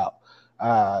coming out.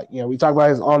 We talk about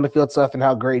his on the field stuff and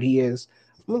how great he is.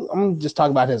 I'm gonna just talk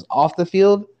about his off the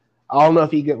field. I don't know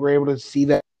if were able to see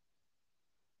that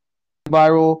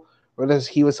viral where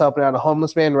he was helping out a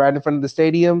homeless man right in front of the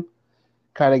stadium,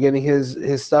 kind of getting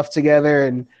his stuff together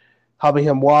and helping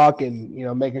him walk and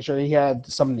making sure he had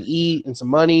something to eat and some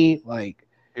money. Like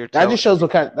You're that just telling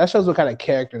shows what kind of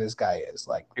character this guy is.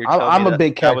 Like you're telling me I'm a that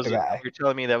big that character was a, guy. you're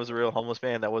telling me that was a real homeless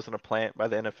man that wasn't a plant by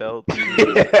the NFL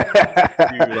to like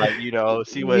see what You know,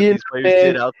 these players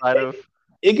did man, outside of.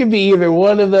 it could be either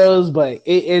one of those, but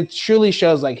it truly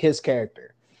shows like his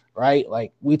character, right?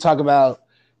 Like we talk about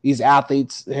these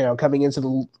athletes, coming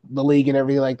into the league and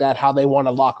everything like that, how they want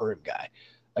a locker room guy,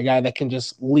 a guy that can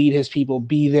just lead his people,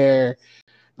 be there.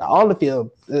 Now on the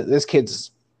field, this kid's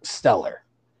stellar,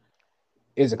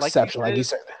 is Like you exceptional, like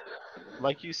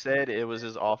you said, said. it was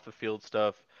his off the field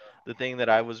stuff. The thing that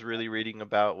I was really reading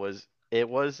about was it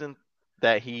wasn't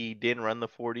that he didn't run the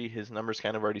 40. His numbers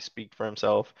kind of already speak for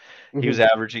himself. He was Mm-hmm.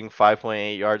 averaging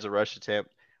 5.8 yards a rush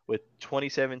attempt with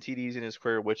 27 TDs in his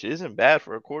career, which isn't bad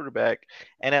for a quarterback.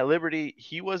 And at Liberty,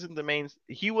 he was the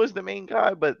main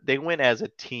guy, but they went as a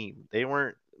team. They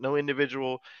weren't no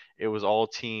individual. It was all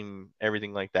team,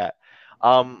 everything like that.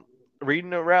 Um,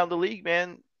 Reading around the league,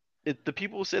 man, the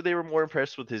people said they were more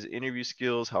impressed with his interview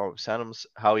skills,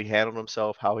 how he handled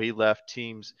himself, how he left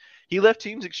teams. He left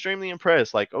teams extremely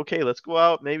impressed. Like, okay, let's go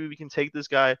out. Maybe we can take this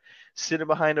guy, sit him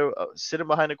behind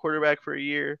a quarterback for a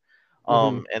year,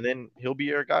 Mm-hmm. and then he'll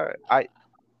be our guy.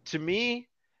 To me,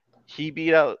 he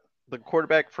beat out the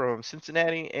quarterback from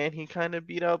Cincinnati, and he kind of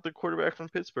beat out the quarterback from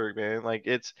Pittsburgh. Man, like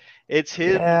it's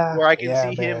him Yeah, where I can yeah,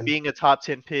 see him man. being a top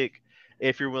 10 pick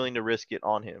if you're willing to risk it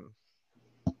on him.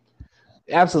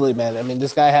 Absolutely, man. I mean,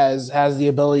 this guy has the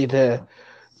ability to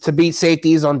beat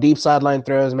safeties on deep sideline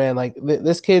throws, man. Like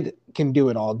this kid can do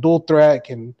it all. Dual threat,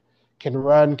 can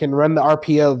run the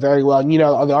RPO very well. And, the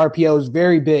RPO is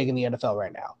very big in the NFL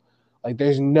right now. Like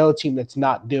there's no team that's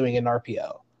not doing an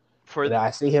RPO. For And I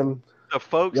see him. the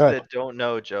folks Good. that don't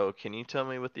know, Joe, can you tell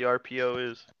me what the RPO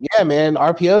is? Yeah, man.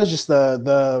 RPO is just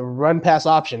the run pass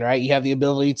option, right? You have the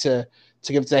ability to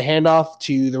give it a handoff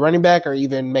to the running back, or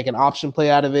even make an option play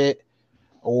out of it,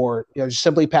 or just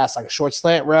simply pass like a short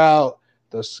slant route,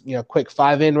 those quick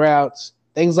 5 in routes,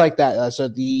 things like that. So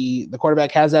the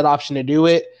quarterback has that option to do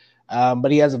it, but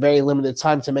he has a very limited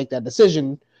time to make that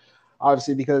decision.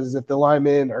 Obviously, because if the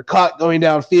linemen are caught going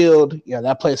downfield,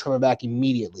 that play is coming back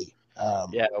immediately.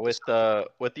 Yeah, with the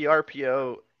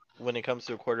RPO, when it comes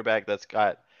to a quarterback that's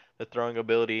got the throwing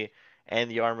ability and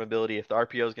the arm ability, if the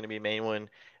RPO is going to be a main one,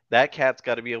 that cat's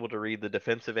got to be able to read the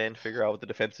defensive end, figure out what the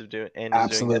end is doing.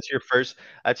 Absolutely,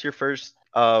 That's your first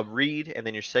read, and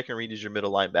then your second read is your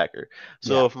middle linebacker. yeah.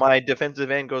 So if my defensive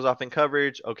end goes off in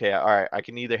coverage, okay, all right, I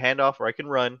can either hand off or I can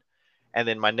run. And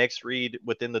then my next read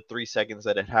within the 3 seconds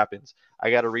that it happens,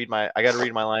 I got to read my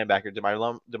linebacker. Did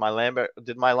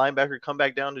my linebacker come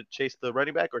back down to chase the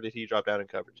running back, or did he drop down in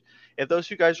coverage? If those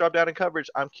two guys drop down in coverage,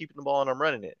 I'm keeping the ball and I'm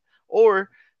running it. Or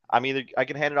I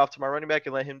can hand it off to my running back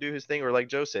and let him do his thing, or like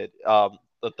Joe said,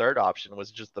 the third option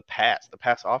was just the pass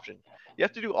option. You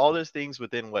have to do all those things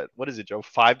within what is it, Joe?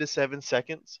 5 to 7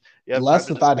 seconds. You have Less time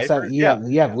to than 5 to 7. decipher. Yeah.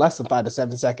 You have less than 5 to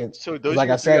 7 seconds. So Because those are like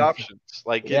I your three said, options.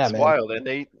 Like yeah, it's man. wild,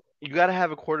 and you got to have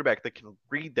a quarterback that can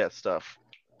read that stuff.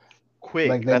 quick.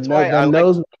 Like That's know why that I like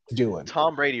knows what he's doing.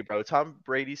 Tom Brady, bro. Tom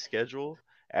Brady's schedule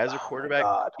as a Oh my quarterback,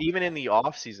 god. even in the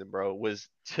offseason, bro, was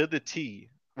to the T.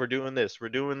 We're doing this, we're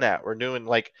doing that, we're doing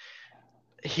like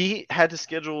he had to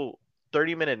schedule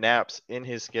 30-minute naps in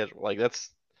his schedule. Like that's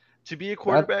to be a That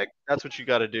quarterback, that's what you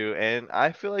got to do. And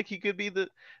I feel like he could be the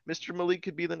Mr. Malik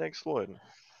could be the next one.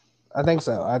 I think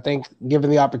so. I think given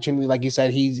the opportunity, like you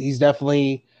said, he's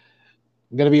definitely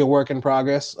going to be a work in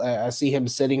progress. I see him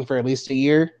sitting for at least a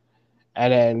year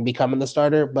and then becoming the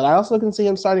starter. But I also can see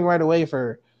him starting right away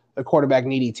for a quarterback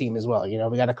needy team as well. You know,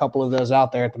 we got a couple of those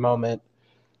out there at the moment.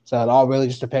 So it all really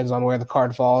just depends on where the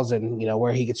card falls and,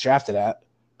 where he gets drafted at.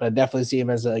 But I definitely see him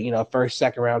as a, first,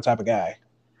 second round type of guy.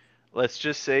 Let's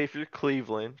just say if you're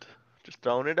Cleveland, just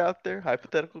throwing it out there,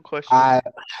 hypothetical question. I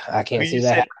I Who can't see you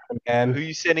that send happening, who man.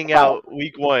 you sending Oh, out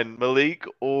week 1, Malik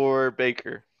or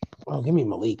Baker? oh, give me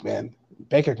Malik, man.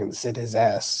 Baker can sit his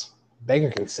ass.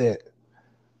 Baker can sit.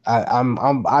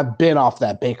 I've been off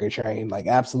that Baker train. Like,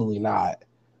 absolutely not.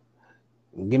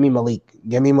 Give me Malik.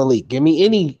 Give me Malik. Give me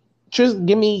any. Just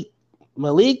give me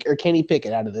Malik or Kenny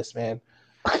Pickett out of this, man.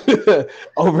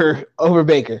 over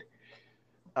Baker.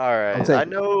 All I'm right. I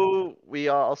taking. know we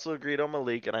also agreed on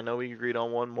Malik, and I know we agreed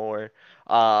on one more.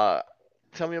 Uh,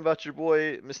 Tell me about your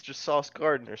boy, Mr. Sauce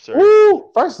Gardner, sir. Woo!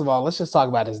 First of all, let's just talk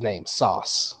about his name,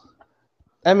 Sauce.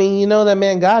 I mean, that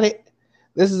man got it.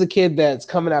 This is a kid that's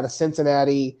coming out of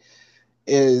Cincinnati,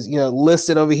 is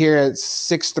listed over here at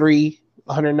 6'3",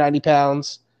 190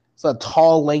 pounds. It's a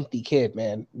tall, lengthy kid,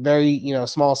 man. Very,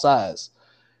 small size.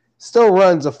 Still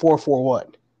runs a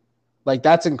 4.41. Like,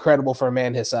 that's incredible for a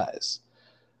man his size.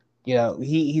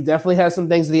 He definitely has some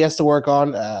things that he has to work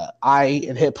on. Eye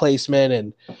and hip placement,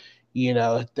 and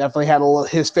definitely had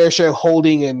his fair share of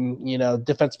holding and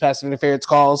defensive pass interference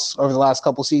calls over the last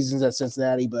couple seasons at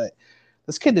Cincinnati. But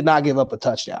this kid did not give up a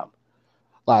touchdown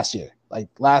last year. Like,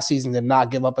 last season, did not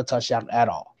give up a touchdown at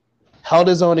all. Held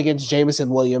his own against Jamison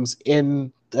Williams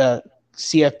in the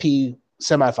CFP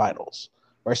semifinals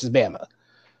versus Bama.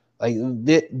 Like,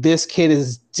 this kid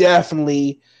is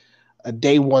definitely a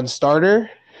day one starter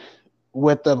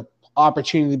with the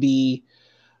opportunity to be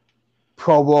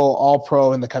Pro Bowl, All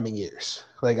Pro in the coming years.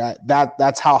 Like,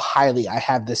 that's how highly I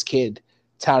have this kid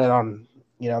touted on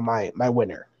my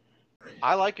winner.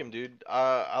 I like him, dude.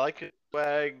 I like his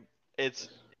swag. It's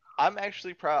I'm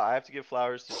actually proud. I have to give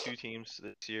flowers to two teams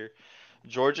this year,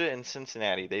 Georgia and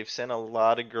Cincinnati. They've sent a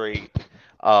lot of great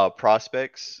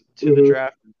prospects to the Mm-hmm.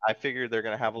 draft. I figure they're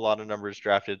gonna have a lot of numbers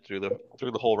drafted through the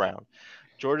whole round.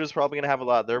 Georgia's probably gonna have a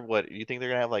lot. They're what you think they're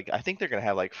gonna have like? I think they're gonna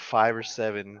have like 5 or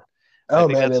 7. I Oh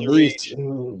think man, that's at the least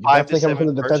range. Five to definitely coming from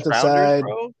seven the first defensive rounders, side.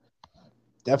 bro.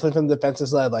 Definitely from the defensive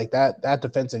side, like that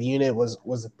defensive unit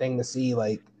was a thing to see.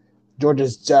 Like,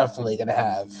 Georgia's definitely gonna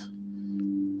have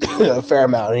a fair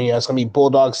amount. And, it's gonna be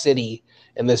Bulldog City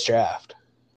in this draft.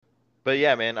 But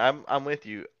yeah, man, I'm with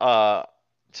you.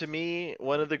 To me,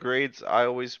 one of the grades I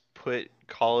always put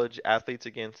college athletes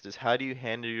against is how do you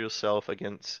handle yourself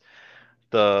against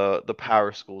the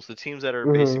power schools, the teams that are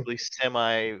Mm-hmm. basically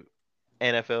semi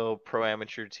NFL pro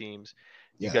amateur teams.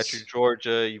 You got your Yes,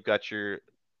 Georgia, you've got your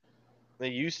they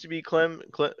used to be Clemson.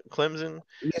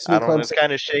 it used to I be don't know. It's Clemson.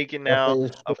 kind of shaken now.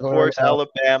 Definitely Of going right course, now.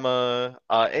 Alabama.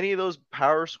 Any of those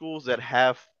power schools that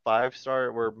have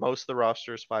 5-star, where most of the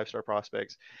roster is 5-star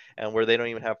prospects, and where they don't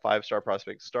even have 5-star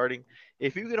prospects starting.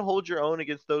 If you can hold your own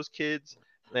against those kids,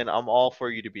 then I'm all for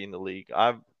you to be in the league.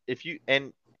 If you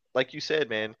and like you said,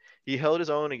 man, he held his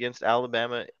own against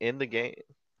Alabama in the game,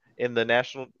 in the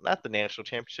national, not the national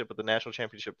championship, but the national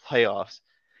championship playoffs.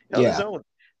 Held his Yeah, own.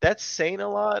 That's saying a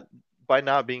lot by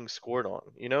not being scored on.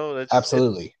 It's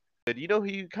absolutely. good. You know who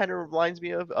he kind of reminds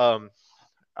me of? I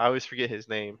always forget his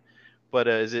name, but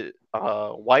is it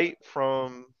White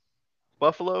from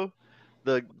Buffalo?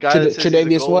 The guy that says he's a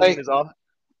Tre'Davious goalie in White. his off.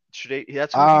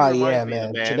 That's who he Ah, reminds yeah, me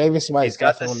of, man. man. Tre'Davious He's White's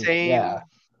got the definitely, same yeah.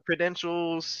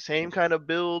 credentials, same kind of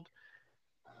build.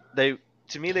 They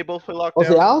to me they both play Well,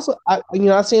 see, I lockdown. also,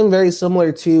 I see him very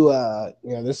similar to,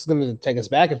 this is going to take us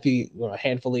back a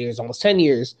handful of years, almost 10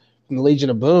 years from the Legion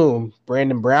of Boom,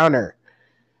 Brandon Browner.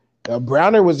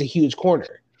 Browner was a huge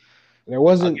corner. There I'll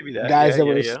wasn't give you that. guys Yeah, that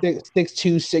yeah, were yeah.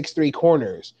 6'2", 6'3"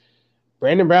 corners.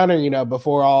 Brandon Browner,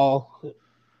 before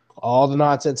all the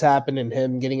nonsense happened and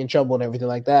him getting in trouble and everything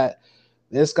like that,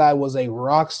 this guy was a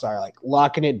rock star, like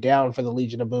locking it down for the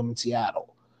Legion of Boom in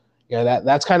Seattle.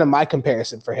 That's kind of my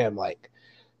comparison for him. Like,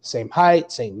 same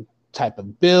height, same type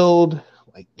of build.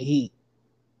 Like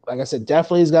I said,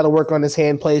 definitely he's got to work on his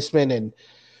hand placement and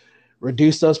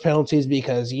reduce those penalties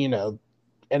because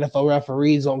NFL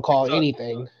referees don't call It's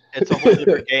anything. it's a whole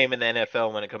different game in the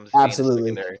NFL when it comes to being a Absolutely.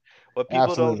 secondary. What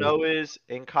people don't Absolutely. know is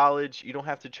in college, you don't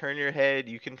have to turn your head.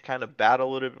 You can kind of battle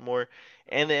a little bit more.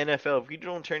 And the NFL, if you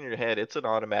don't turn your head, it's an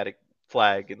automatic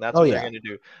flag, and that's Oh what they're yeah. going to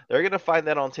do. They're going to find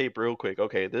that on tape real quick.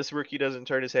 Okay, this rookie doesn't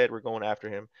turn his head. We're going after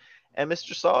him. And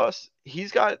Mr. Sauce,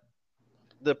 he's got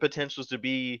the potentials to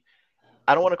be.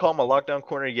 I don't want to call him a lockdown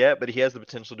corner yet, but he has the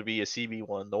potential to be a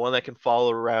CB1, the one that can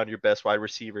follow around your best wide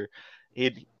receiver.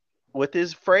 It with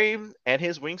his frame and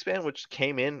his wingspan, which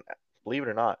came in, believe it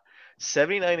or not,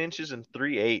 79 inches and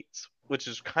 3/8, which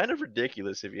is kind of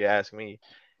ridiculous if you ask me.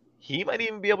 He might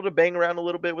even be able to bang around a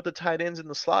little bit with the tight ends in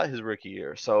the slot his rookie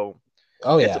year. So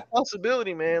Oh it's a yeah.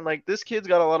 possibility, man. Like this kid's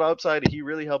got a lot of upside. He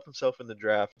really helped himself in the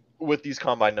draft with these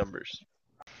combine numbers.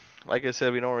 Like I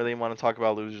said, we don't really want to talk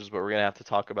about losers, but we're gonna have to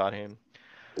talk about him.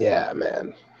 Yeah,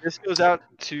 man. This goes out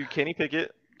to Kenny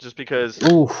Pickett just because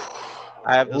Oof.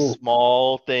 I have the Oof.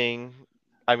 small thing.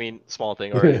 I mean, small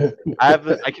thing, or I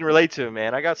can relate to him,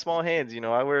 man. I got small hands, you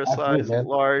know. I wear a Absolutely, size man.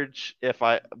 large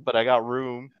but I got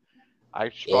room. I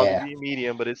should probably Yeah. be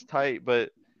medium, but it's tight.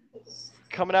 But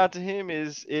coming out to him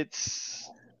it's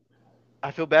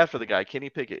I feel bad for the guy. Kenny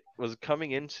Pickett was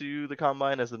coming into the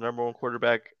combine as the number one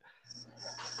quarterback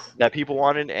that people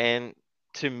wanted, and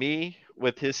to me,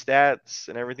 with his stats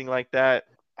and everything like that,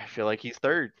 I feel like he's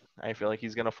third. I feel like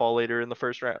he's gonna fall later in the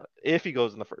first round. If he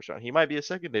goes in the first round, he might be a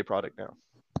second day product now.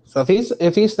 So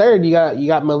if he's third, you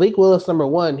got Malik Willis number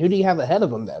one. Who do you have ahead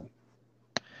of him then?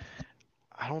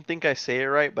 I don't think I say it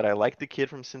right, but I like the kid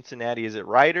from Cincinnati. Is it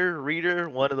Ryder, Reader?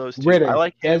 One of those two. I Ritter.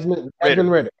 like him. Desmond Ritter.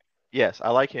 Ritter. Yes,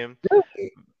 I like him.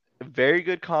 Really? Very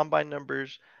good combine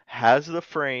numbers. Has the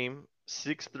frame.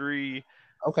 6'3".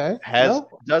 Okay. Has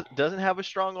No. doesn't have a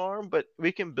strong arm, but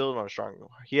we can build on a strong arm.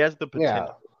 He has the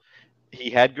potential. Yeah. He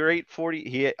had great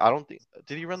 40. I don't think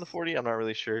did he run the 40? I'm not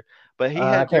really sure, but he I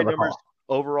had can't great numbers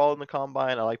recall. overall in the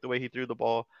combine. I like the way he threw the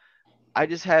ball. I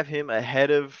just have him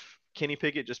ahead of Kenny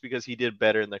Pickett just because he did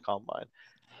better in the combine.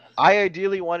 I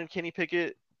ideally wanted Kenny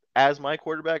Pickett as my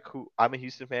quarterback. Who I'm a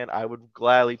Houston fan. I would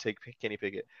gladly take Kenny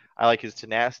Pickett. I like his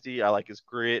tenacity. I like his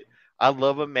grit. I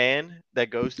love a man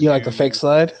that goes You like the fake to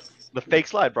slide? the fake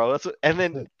slide, bro. And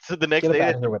then so the next Get up day out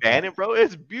that of here you with ban that. him, bro.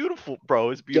 It's beautiful, bro.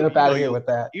 It's Get beautiful. up out of here with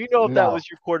that. If that No, was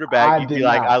your quarterback, I you'd be did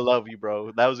like, not. I love you,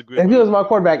 bro. That was a good If he move, was my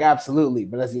quarterback, absolutely.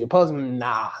 But as the opposing,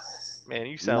 nah, man.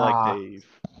 You sound like nah. Dave.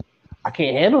 I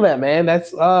can't handle that, man.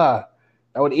 That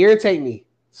would irritate me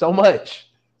so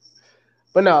much.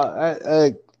 But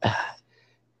no,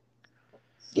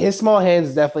 his small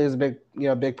hands definitely is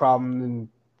a big problem, and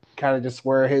kind of just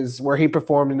where he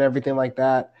performed and everything like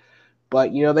that.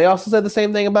 But they also said the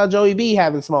same thing about Joey B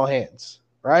having small hands,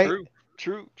 right? True,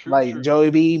 true, true, Like true. Joey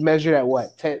B measured at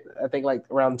what 10? I think like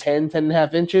around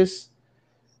 10.5 inches.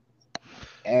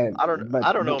 And but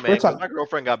I don't know, we're man, because talking. my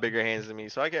girlfriend got bigger hands than me,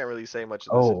 so I can't really say much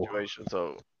in this Oh, situation.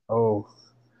 So, oh,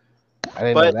 I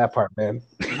didn't know but that part, man.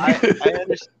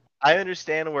 I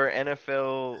understand where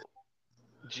NFL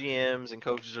GMs and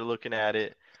coaches are looking at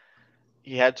it.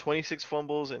 He had 26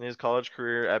 fumbles in his college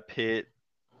career at Pitt.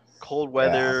 Cold Yeah,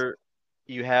 weather,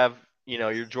 you have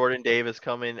your Jordan Davis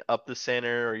coming up the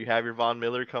center, or you have your Von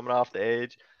Miller coming off the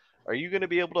edge. Are you going to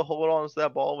be able to hold on to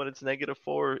that ball when it's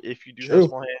 -4 if you do have true.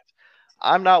 small hands?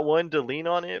 I'm not one to lean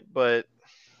on it, but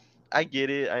I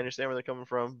get it. I understand where they're coming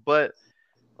from. But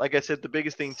like I said, the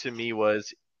biggest thing to me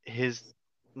was his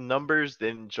numbers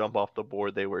didn't jump off the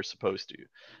board they were supposed to.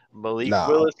 Malik No,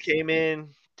 Willis came in,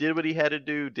 did what he had to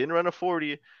do, didn't run a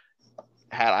 40,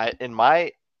 had I in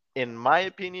my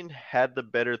opinion had the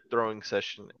better throwing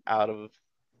session out of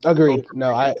both agreed.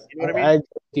 No, I recruiters. You know I, what I I mean? agree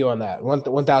with you on that.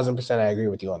 1,000%. I agree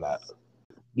with you on that.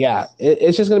 Yeah,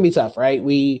 it's just gonna be tough, right?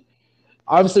 We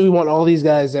obviously we want all these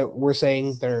guys that we're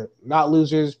saying they're not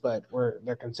losers, but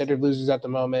they're considered losers at the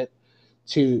moment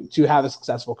to have a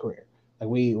successful career. Like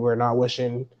we're not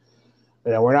wishing,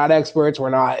 we're not experts,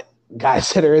 we're not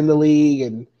guys that are in the league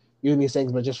and doing these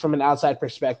things, but just from an outside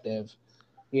perspective,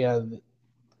 you know,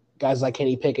 guys like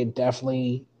Kenny Pickett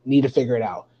definitely need to figure it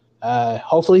out.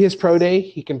 Hopefully, his pro day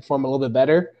he can perform a little bit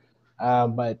better.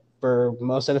 But for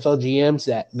most NFL GMs,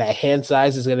 that hand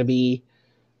size is going to be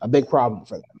a big problem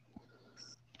for them.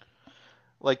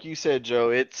 Like you said, Joe,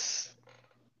 it's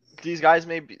these guys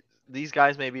may be these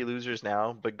guys may be losers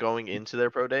now, but going into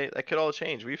their pro day, that could all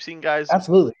change. We've seen guys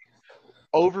Absolutely.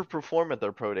 overperform at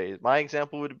their pro days. My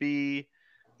example would be,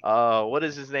 what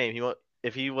is his name?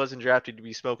 If he wasn't drafted to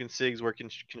be smoking cigs,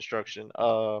 working construction.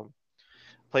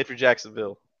 Played for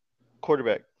Jacksonville,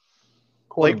 quarterback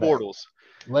Blake Quarterback. Bortles.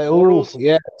 Like, oh, Bortles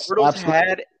yes, Bortles absolutely.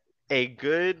 had a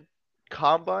good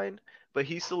combine, but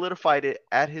he solidified it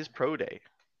at his pro day.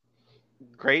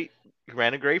 Great,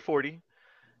 ran a great 40.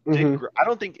 I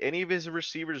don't think any of his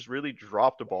receivers really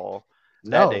dropped a ball that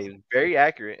No, day. Very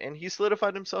accurate, and he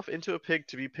solidified himself into a pick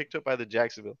to be picked up by the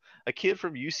Jacksonville, a kid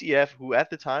from UCF who at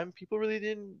the time people really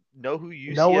didn't know who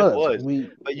no UCF was was,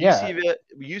 but yeah.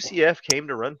 UCF came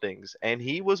to run things, and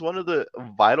he was one of the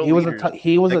vital He was leaders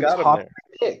he was that a got him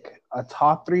there.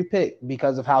 top three pick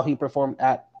because of how he performed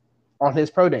on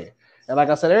his pro day. And like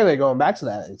I said earlier, going back to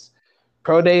that, it's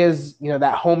pro day is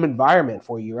that home environment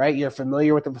for you, right? You're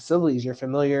familiar with the facilities, you're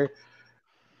familiar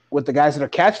with the guys that are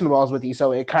catching the balls with you,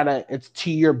 so it's to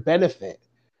your benefit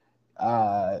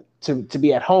to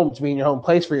be at home, to be in your home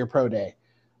place for your pro day.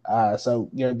 So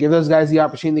give those guys the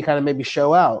opportunity to kind of maybe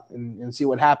show out and see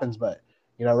what happens. But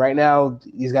right now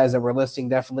these guys that we're listing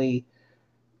definitely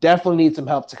need some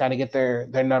help to kind of get their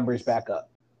numbers back up.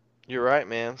 You're right,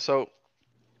 man. So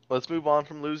let's move on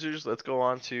from losers. Let's go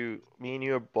on to me and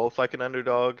you are both like an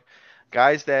underdog,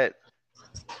 guys that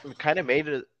kind of made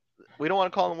it. We don't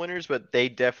want to call them winners, but they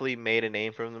definitely made a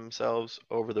name for themselves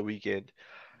over the weekend.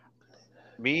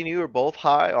 Me and you are both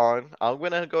high on. I'm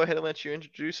gonna go ahead and let you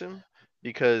introduce him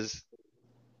because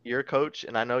you're a coach,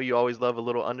 and I know you always love a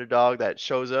little underdog that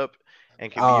shows up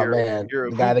and can be Oh man, your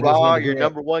the guy that gives me hoorah, the your grit.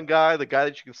 number one guy, the guy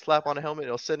that you can slap on a helmet,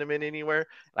 it'll send him in anywhere,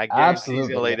 and I guarantee he's gonna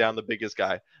Absolutely, lay man. down the biggest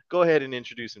guy. Go ahead and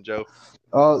introduce him, Joe.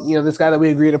 Oh, this guy that we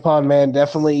agreed upon, man,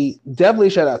 definitely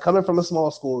shut up. Coming from a small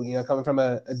school, coming from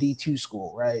a D2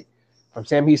 school, right? From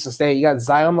Sam Houston State, you got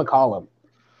Zion McCollum,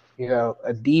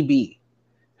 a DB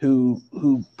who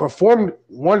performed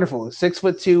wonderful.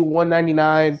 6'2",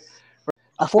 199,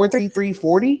 a 4.33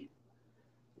 40.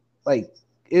 Like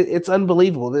it's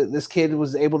unbelievable that this kid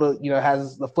was able to,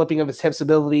 has the flipping of his hips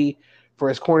ability for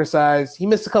his corner size. He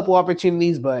missed a couple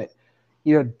opportunities, but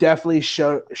definitely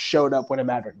showed up when it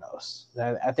mattered most.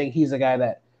 I think he's a guy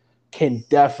that can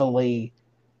definitely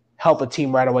help a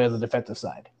team right away on the defensive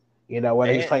side.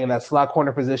 Whether he's playing in that slot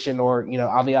corner position or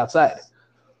on the outside.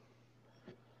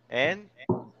 And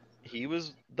he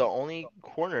was the only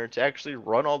corner to actually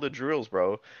run all the drills,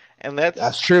 bro. And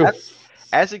that's true.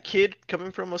 as a kid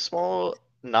coming from a small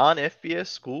non-FBS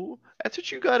school, that's what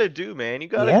you got to do, man. You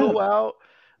got to Yeah, go out,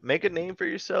 make a name for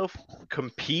yourself,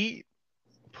 compete,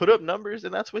 put up numbers,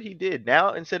 and that's what he did.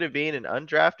 Now, instead of being an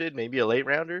undrafted, maybe a late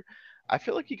rounder, I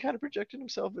feel like he kind of projected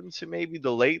himself into maybe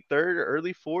the late third or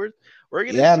early fourth. We're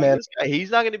gonna yeah, see man. this guy.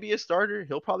 He's not gonna be a starter.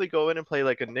 He'll probably go in and play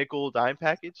like a nickel dime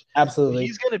package, but Absolutely.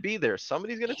 he's gonna be there.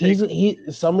 Somebody's gonna take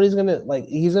him. Somebody's gonna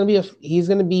he's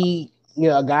gonna be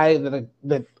a guy that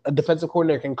a defensive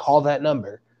coordinator can call that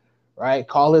number, right?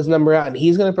 Call his number out, and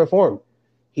he's gonna perform.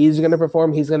 He's gonna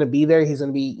perform. He's gonna be there. He's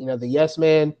gonna be the yes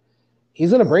man.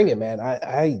 He's gonna bring it, man.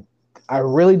 I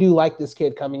really do like this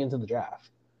kid coming into the draft.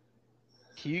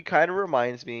 He kind of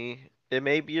reminds me. It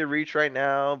may be a reach right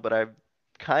now, but I've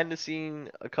kind of seen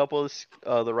a couple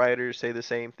of the writers say the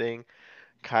same thing.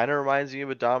 Kind of reminds me of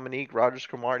a Dominique Rogers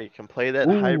Cromartie. Can play that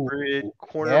Ooh, hybrid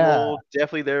corner yeah, role.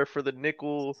 Definitely there for the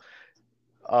nickel.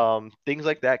 Things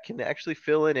like that can actually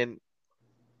fill in. And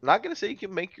I'm not gonna say you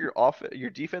can make your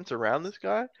defense around this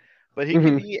guy, but he could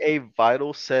mm-hmm. be a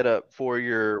vital setup for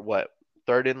your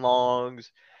third and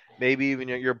longs, maybe even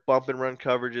your bump and run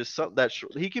coverages. Something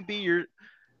he could be your.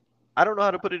 I don't know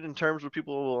how to put it in terms where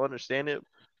people will understand it,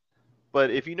 but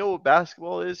if you know what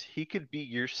basketball is, he could be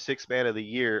your sixth man of the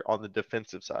year on the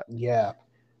defensive side. Yeah.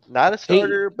 Not a He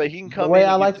starter, but he can The come way in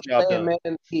I and get like the to job say it, done.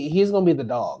 man, he's gonna be the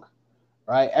dog,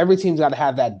 right? Every team's got to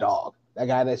have that dog, that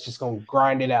guy that's just gonna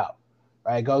grind it out,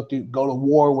 right? Go to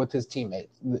war with his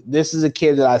teammates. This is a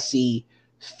kid that I see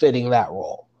fitting that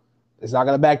role. He's not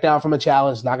gonna back down from a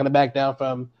challenge. Not gonna back down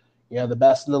from the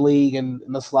best in the league in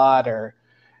the slot or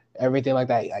everything like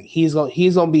that. Like he's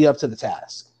gonna be up to the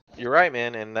task. You're right,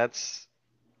 man, and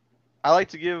I like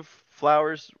to give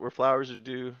flowers where flowers are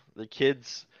due. The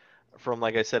kids from,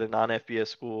 like I said, a non-FBS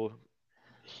school,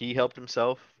 he helped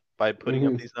himself by putting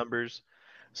up Mm-hmm. these numbers.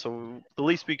 So the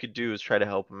least we could do is try to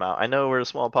help him out. I know we're a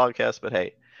small podcast, but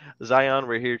hey, Zion,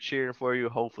 we're here cheering for you.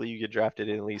 Hopefully you get drafted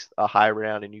in at least a high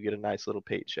round and you get a nice little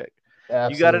paycheck. You got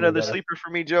Absolutely, another brother. sleeper for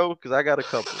me, Joe? Because I got a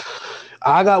couple.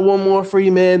 I got one more for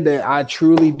you, man, that I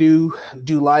truly do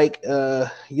like.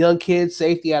 Young kid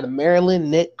safety out of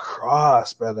Maryland, Nick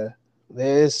Cross, brother.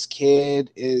 This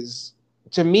kid is,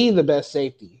 to me, the best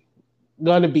safety.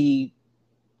 Gonna be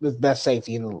the best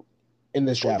safety in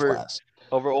this draft Over class.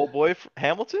 over old boy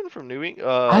Hamilton from I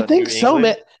New think so,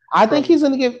 man. England I think from he's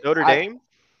gonna give. Notre Dame.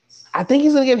 I think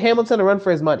he's gonna give Hamilton a run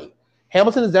for his money.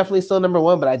 Hamilton is definitely still number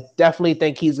one, but I definitely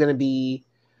think he's gonna be,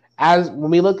 as when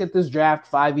we look at this draft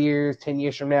 5 years, 10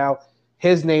 years from now,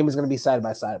 his name is gonna be side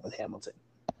by side with Hamilton.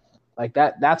 Like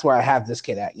that's where I have this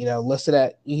kid at. Listed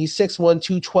at he's 6'1",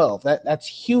 212. That's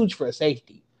huge for a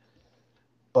safety.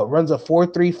 but runs a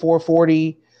 4.3,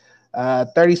 440,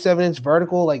 37-inch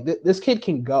vertical. Like this kid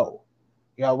can go.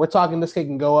 We're talking this kid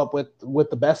can go up with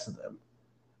the best of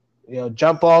them.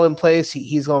 Jump ball in place.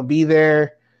 He's going to be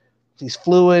there. He's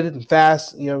fluid and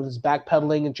fast. His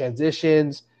backpedaling and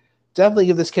transitions. Definitely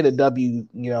give this kid a W.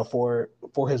 For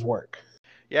his work.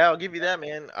 Yeah, I'll give you that,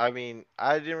 man. I mean,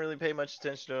 I didn't really pay much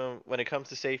attention to him when it comes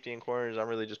to safety and corners. I'm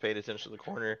really just paid attention to the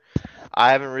corner.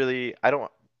 I haven't really. I don't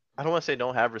want to say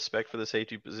don't have respect for the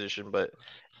safety position, but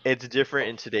it's different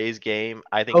in today's game.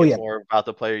 I think Oh it's yeah, more about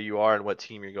the player you are and what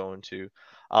team you're going to.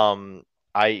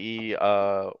 I.e.,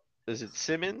 is it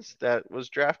Simmons that was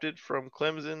drafted from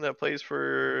Clemson that plays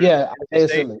for yeah. NC Isaiah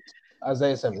State? Simmons.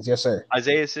 Isaiah Simmons. Yes, sir.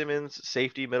 Isaiah Simmons,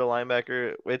 safety, middle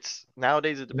linebacker. It's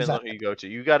nowadays it depends on who Exactly. you go to.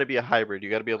 You got to be a hybrid. You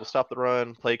got to be able to stop the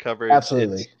run, play coverage.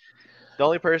 It's Absolutely. the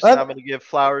only person I'm But, going to give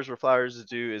flowers where flowers is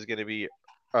due is going to be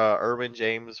Irwin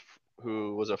James,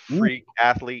 who was a mm, freak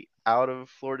athlete out of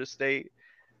Florida State.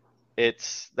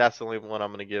 That's the only one I'm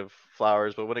going to give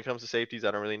flowers. But when it comes to safeties,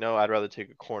 I don't really know. I'd rather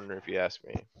take a corner if you ask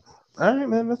me. all right,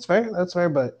 man. That's fair. That's fair.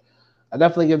 But I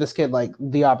definitely give this kid like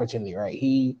the opportunity, right?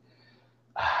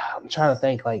 I'm trying to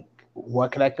think like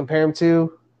what can I compare him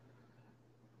to?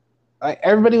 Like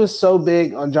everybody was so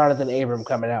big on Jonathan Abram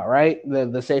coming out, right?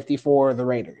 The safety for the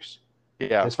Raiders.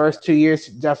 Yeah, His first 2 years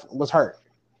was hurt.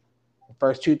 The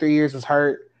first 2 3 years was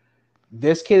hurt.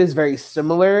 This kid is very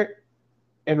similar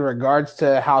in regards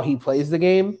to how he plays the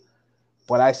game.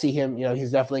 But I see him,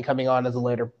 he's definitely coming on as a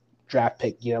later draft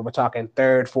pick. We're talking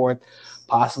third, fourth,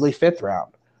 possibly fifth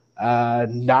round.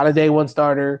 Not a day one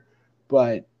starter,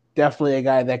 but definitely a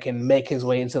guy that can make his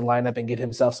way into the lineup and get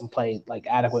himself some playing, like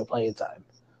adequate playing time.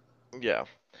 yeah.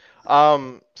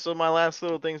 So my last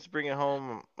little things to bring it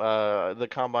home, the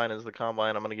combine is the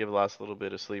combine. I'm gonna give the last little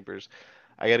bit of sleepers.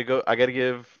 I gotta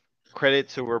give credit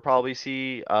to we'll probably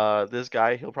see this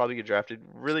guy. He'll probably get drafted.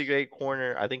 Really great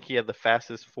corner. I think he had the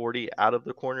fastest 40 out of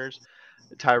the corners.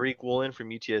 Tyreek Woolen from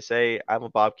UTSA. I'm a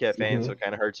Bobcat fan, so Mm-hmm. it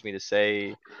kind of hurts me to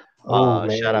say Oh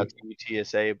shout out man, to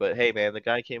UTSA, but hey man, the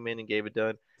guy came in and gave it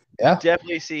done. yeah,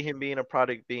 Definitely see him being a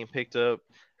product being picked up.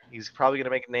 He's probably going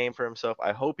to make a name for himself.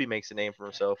 I hope he makes a name for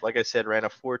himself. Like I said, ran a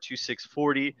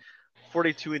 4.2640,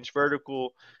 42-inch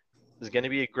vertical. Is going to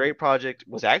be a great project.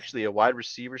 Was actually a wide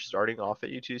receiver starting off at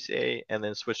UTSA and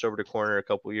then switched over to corner a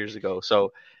couple years ago.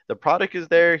 So the product is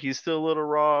there. He's still a little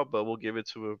raw, but we'll give it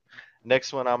to him.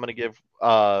 Next one I'm going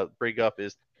to bring up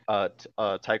is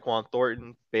Tyquan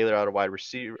Thornton, Baylor out of wide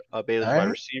receiver, Baylor's all wide right,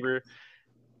 receiver,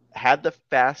 had the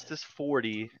fastest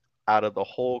 40 out of the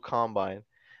whole combine.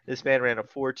 This man ran a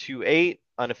 4.28,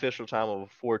 unofficial time of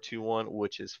a 4.21,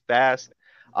 which is fast.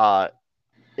 Uh,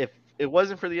 if it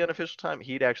wasn't for the unofficial time,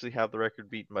 he'd actually have the record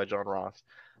beaten by John Ross.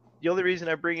 The only reason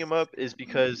I bring him up is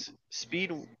because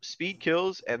speed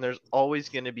kills, and there's always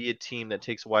going to be a team that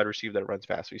takes a wide receiver that runs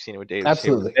fast. We've seen it with Davis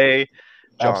absolutely, Day,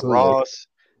 John absolutely. Ross.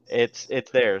 It's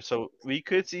there. So we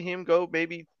could see him go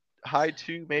maybe high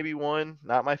two, maybe one.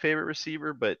 Not my favorite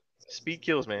receiver, but speed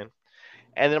kills, man.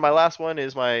 And then my last one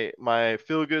is my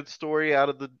feel good story out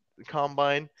of the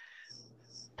combine.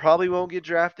 Probably won't get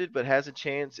drafted, but has a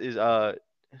chance. Is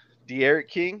De'Aaron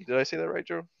King? Did I say that right,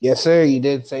 Joe? Yes, sir. You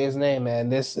did say his name, man.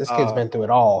 This kid's Uh, been through it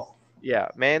all. yeah,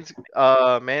 man's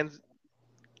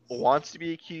wants to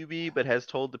be a QB, but has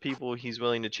told the people he's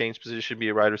willing to change position, be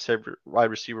a wide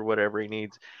receiver, whatever he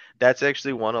needs. That's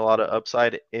actually won a lot of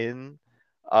upside in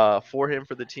for him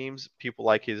for the teams. People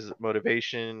like his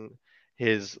motivation,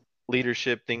 his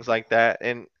leadership, things like that.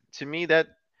 And to me, that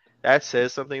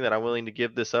says something that I'm willing to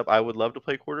give this up. I would love to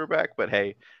play quarterback, but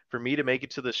hey, for me to make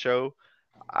it to the show,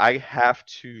 I have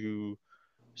to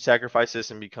sacrifice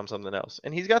this and become something else.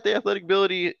 And he's got the athletic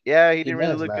ability. Yeah, he He didn't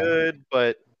really does, look man. good,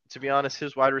 but to be honest,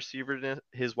 his wide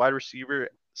receiver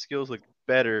skills look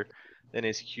better than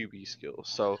his QB skills.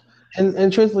 So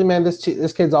And truthfully, man, this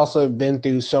kid's also been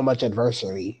through so much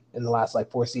adversity in the last like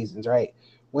 4 seasons, right?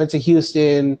 Went to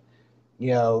Houston,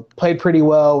 played pretty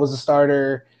well, was a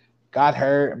starter, got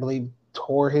hurt, I believe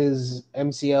tore his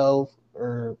MCL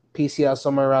or PCL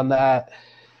somewhere around that.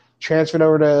 Transferred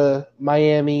over to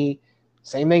Miami,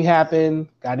 same thing happened,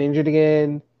 got injured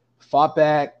again, fought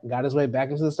back, got his way back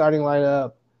into the starting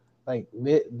lineup. Like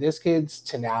this kid's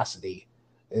tenacity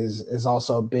is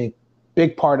also a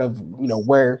big part of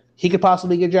where he could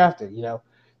possibly get drafted.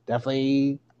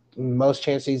 Definitely most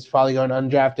chance he's probably going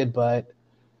undrafted, but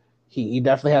he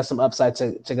definitely has some upside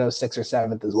to go sixth or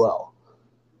seventh as well.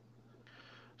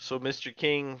 Mr.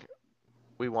 King,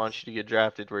 we want you to get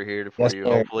drafted. We're here for Yes, you.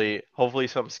 sir. Hopefully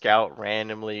some scout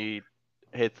randomly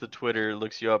hits the Twitter,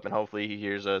 looks you up, and hopefully he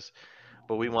hears us.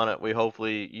 but we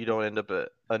hopefully you don't end up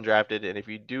undrafted, and if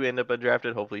you do end up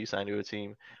undrafted, hopefully you sign to a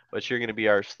team. But you're going to be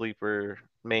our sleeper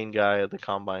main guy of the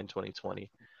Combine 2020.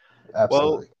 Well,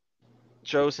 Absolutely.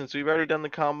 Joe, since we've already done the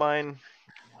Combine,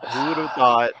 who would have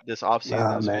thought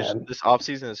Oh man. this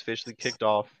offseason is officially kicked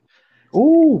off,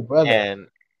 Ooh, brother. and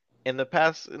in the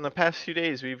past few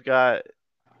days we've got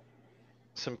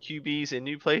some QBs in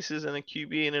new places and a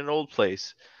QB in an old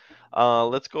place.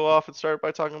 Let's go off and start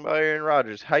by talking about Aaron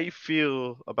Rodgers. How you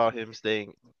feel about him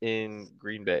staying in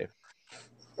Green Bay?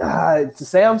 To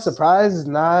say I'm surprised is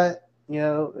not,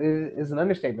 is an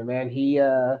understatement, man.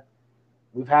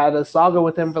 We've had a saga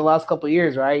with him for the last couple of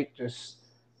years, right? Just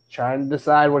trying to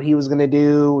decide what he was going to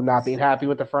do, not being happy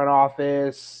with the front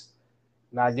office,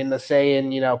 not getting a say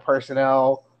in,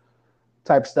 personnel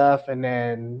type stuff. And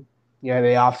then, the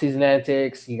offseason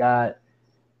antics. You got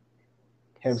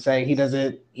him saying he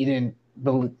didn't,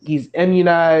 he's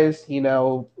immunized,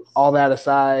 all that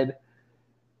aside.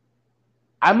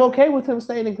 I'm okay with him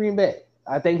staying in Green Bay.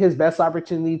 I think his best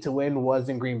opportunity to win was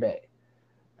in Green Bay.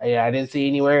 Yeah, I didn't see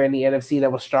anywhere in the NFC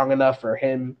that was strong enough for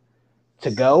him to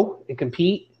go and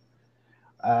compete.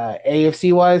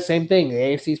 AFC wise, same thing. The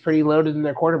AFC is pretty loaded in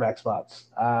their quarterback spots.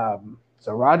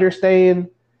 So Rodgers staying,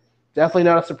 definitely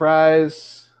not a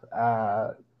surprise.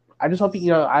 I just hope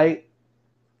I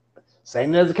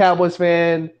same as a Cowboys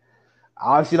fan.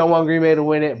 I obviously don't want Green Bay to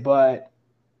win it, but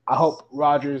I hope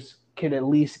Rodgers can at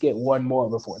least get one more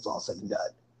before it's all said and done.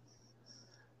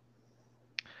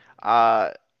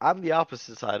 Uh, I'm the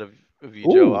opposite side of you,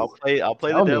 Joe. Ooh, I'll play the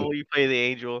tell me, devil. You play the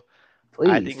angel.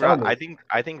 please tell me.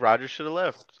 I think Rodgers should have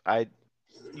left.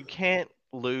 You can't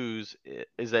lose.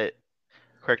 Is that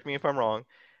correct me if I'm wrong?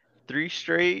 Three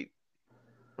straight.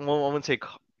 Well, I wouldn't say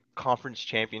conference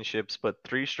championships, but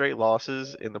three straight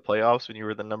losses in the playoffs when you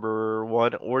were the number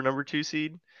one or number two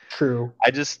seed. True.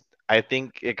 I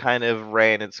think it kind of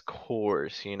ran its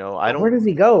course. I But where don't does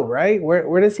he go, right?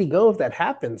 Where does he go if that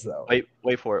happens though?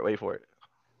 wait for it.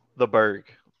 The Berg,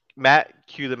 Matt,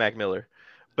 cue the Mac Miller,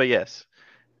 but yes,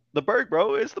 the Berg,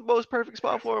 bro, it's the most perfect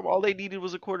spot for him. All they needed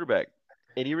was a quarterback.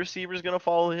 Any receiver's gonna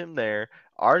follow him there.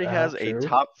 Already has a True.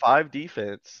 top five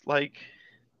defense,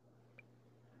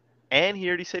 and he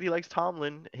already said he likes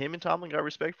Tomlin. Him and Tomlin got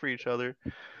respect for each other.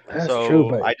 That's true, So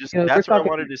but we're that's what I talking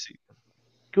wanted to see.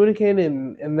 Gudikin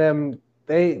and them.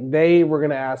 They were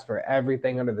gonna ask for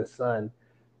everything under the sun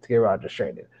to get Rodgers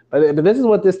traded. But this is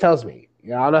what this tells me. I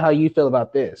don't know how you feel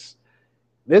about this.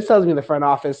 This tells me the front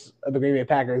office of the Green Bay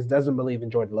Packers doesn't believe in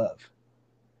Jordan Love.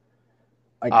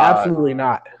 Like Uh, absolutely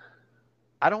not.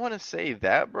 I don't want to say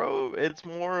that, bro. It's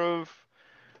more of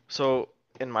so.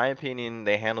 In my opinion,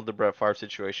 they handled the Brett Favre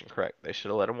situation correct. They should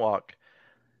have let him walk.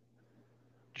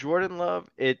 Jordan Love,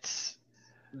 it's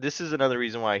this is another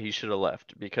reason why he should have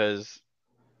left because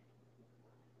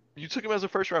you took him as a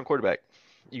first round quarterback.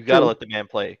 You got to True. let the man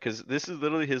play because this is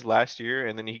literally his last year,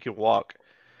 and then he can walk.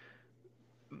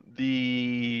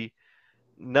 The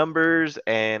numbers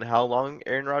and how long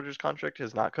Aaron Rodgers' contract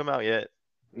has not come out yet.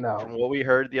 No. From what we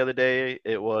heard the other day,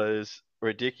 it was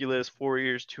ridiculous. 4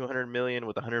 years, 200 million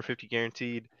with 150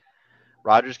 guaranteed.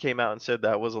 Rodgers came out and said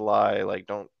that was a lie. Like,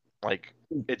 don't like.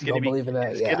 Don't believe in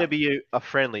that. It's Yeah. gonna be a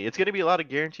friendly. It's gonna be a lot of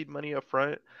guaranteed money up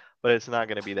front, but it's not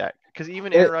gonna be that. Because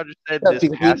even Aaron It, Rodgers said yeah, this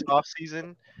past off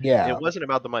season, it yeah. wasn't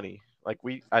about the money.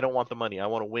 I don't want the money. I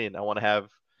want to win. I want to have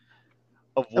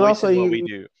a And voice also in what we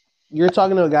do. you're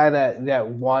talking to a guy that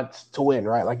wants to win,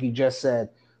 right? Like you just said.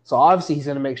 So obviously he's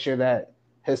going to make sure that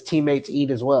his teammates eat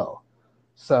as well.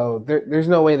 So there's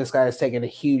no way this guy is taking a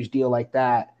huge deal like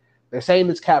that. They're saying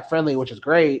it's cap friendly, which is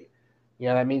great.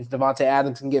 That means Devontae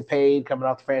Adams can get paid coming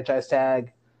off the franchise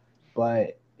tag,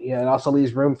 but it also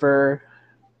leaves room for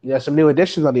some new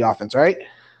additions on the offense, right?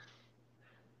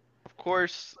 Of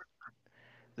course,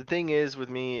 the thing is with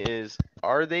me is,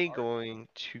 are they going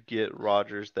to get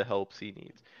Rodgers the help he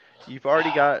needs? You've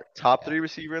already got top three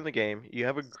receiver in the game. You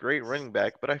have a great running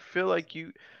back, but I feel like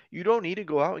you don't need to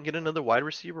go out and get another wide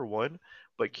receiver one.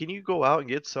 But can you go out and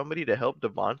get somebody to help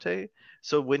Devontae?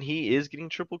 So when he is getting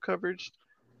triple coverage,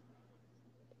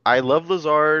 I love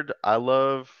Lazard, I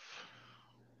love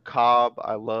Cobb,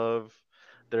 I love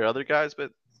their other guys,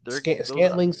 but those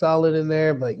Scantling solid in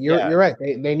there, but yeah you're right.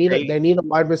 They need they a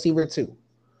wide receiver too.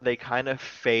 they kind of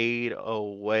fade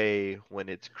away when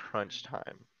it's crunch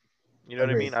time. You know what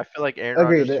I Agreed. mean? I feel like Aaron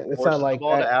Agreed. Rodgers It sounds forces the like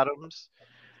ball to that. Adams.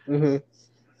 Hmm.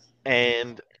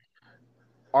 And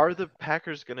are the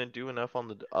Packers going to do enough on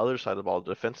the other side of the ball,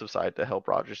 the defensive side, to help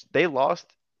Rodgers? They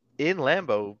lost in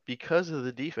Lambeau because of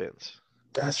the defense.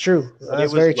 That's true. When it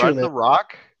That's was very true, run man. the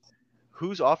rock,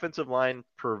 whose offensive line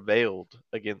prevailed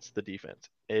against the defense?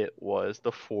 It was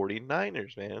the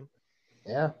 49ers, man.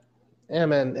 Yeah. Yeah,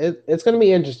 man, it's going to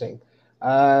be interesting.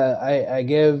 I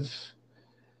give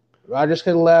Rogers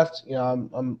could have left.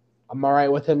 I'm all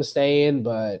right with him staying,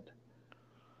 but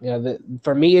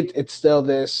for me, it's still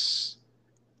this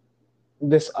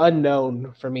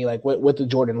unknown for me, like with the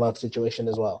Jordan Love situation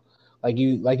as well. Like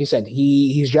you said,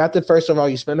 he's drafted first overall.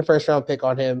 You spend a first round pick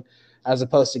on him as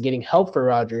opposed to getting help for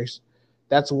Rodgers.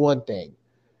 That's one thing.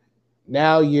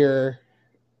 Now you're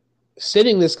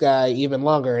sitting this guy even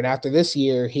longer, and after this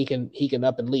year, he can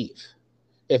up and leave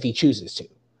if he chooses to,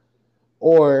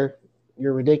 or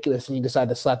you're ridiculous and you decide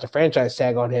to slap the franchise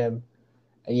tag on him,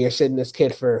 and you're sitting this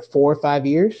kid for 4 or 5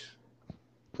 years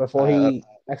before Uh, he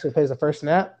actually plays the first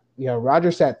snap.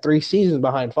 Rodgers sat 3 seasons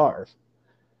behind Favre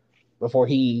before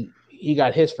he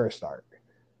got his first start.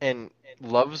 and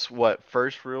Love's what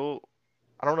first real?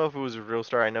 I don't know if it was a real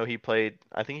start. I know he played.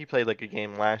 I think he played like a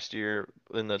game last year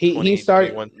in the He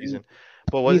started. 2021 season,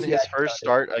 but He's wasn't yeah, his he first started.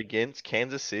 start against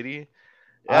Kansas City?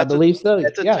 I That's a believe so.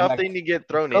 that's a Yeah, tough that thing to get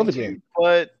thrown COVID into. game.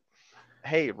 But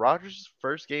hey, Rodgers'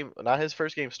 first game, not his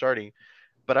first game starting,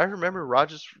 but I remember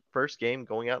Rodgers' first game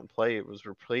going out and play. It was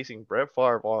replacing Brett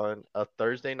Favre on a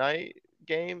Thursday night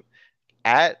game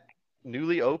at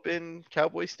newly opened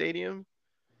Cowboy Stadium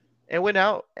and went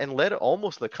out and led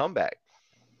almost the comeback.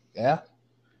 Yeah,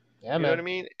 yeah, You know what man, I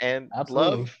mean? And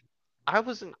Love, absolutely. I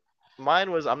wasn't.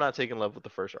 Mine was I'm not taking Love with the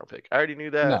first round pick. I already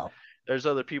knew that. No, There's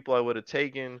other people I would have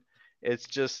taken. It's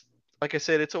just like I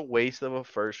said, it's a waste of a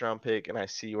first round pick, and I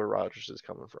see where Rodgers is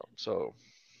coming from. So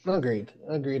agreed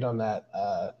on that.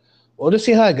 We'll just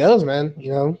see how it goes, man.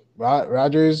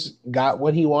 Rogers got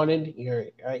what he wanted.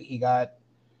 Right. He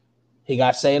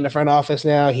got say in the front office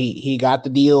now. He got the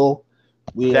deal.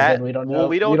 We that again we don't well, know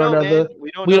we don't know, man.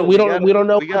 We don't we know. don't we don't we don't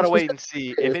know We what the gotta wait and specifics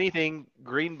see. If is. anything,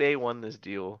 Green Bay won this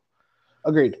deal.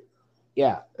 Agreed.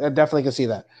 Yeah, I definitely can see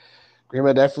that. Green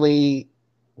Bay definitely.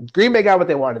 Green Bay got what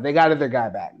they wanted. They got their guy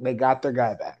back. They got their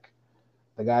guy back.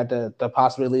 The guy to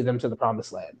possibly lead them to the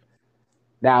promised land.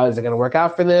 Now, is it going to work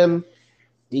out for them?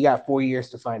 You got 4 years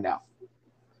to find out.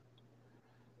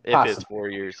 If it's Possibly. 4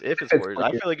 years, if it's It's 4 years, 4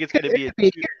 years.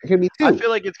 It could be I two. feel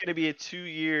like it's gonna be a 2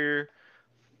 year,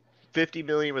 50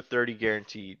 million with 30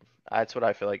 guaranteed. That's what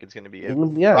I feel like it's going to be. If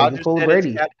Yeah, you can Rogers pull a said it's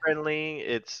Brady. cap friendly,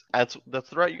 that's the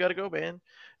route you got to go, man.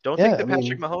 Don't take Yeah, the I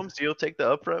Patrick mean, Mahomes deal. Take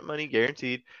the upfront money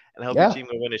guaranteed and help your yeah. team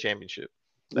go win a championship.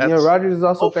 That's Rogers is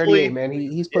also 38, hopefully, man.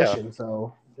 He's yeah. pushing,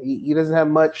 so he doesn't have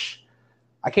much.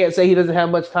 I can't say he doesn't have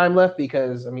much time left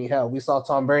because, I mean, hell, we saw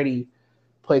Tom Brady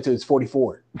play to his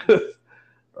 44,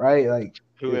 right? Like,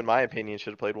 Who, in my opinion,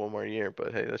 should have played one more year.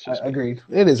 But hey, that's I just me. agreed.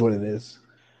 It is what it is.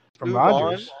 From Move on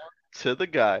Rogers. to the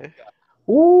guy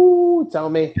Ooh, tell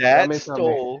me, tell that me, tell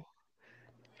me. stole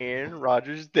Aaron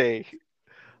Rodgers' day.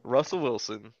 Russell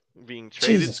Wilson being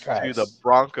traded Jesus to the Christ.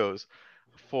 Broncos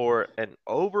for an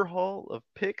overhaul of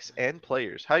picks and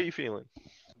players. How you feeling?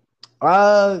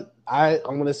 I'm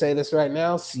gonna say this right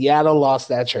now. Seattle lost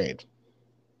that trade.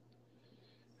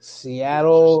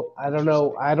 Seattle, I don't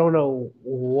know. Interesting. I don't know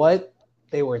what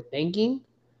they were thinking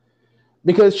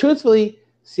because truthfully,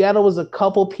 Seattle was a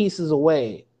couple pieces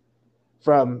away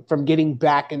from getting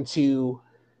back into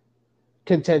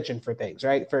contention for things,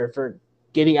 right? For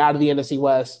getting out of the NFC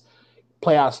West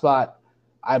playoff spot.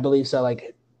 I believe so.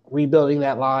 Like rebuilding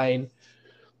that line.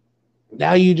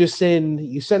 Now you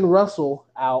send Russell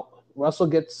out. Russell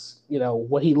gets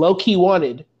what he low key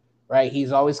wanted, right?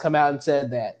 He's always come out and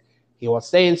said that he wants to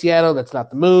stay in Seattle. That's not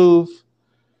the move.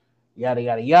 Yada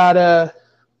yada yada.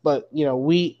 But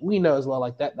we know as well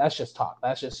like that. That's just talk.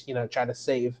 That's just trying to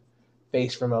save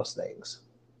face for most things.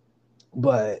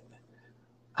 But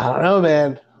I don't know,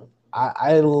 man.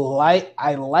 I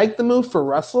like the move for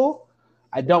Russell.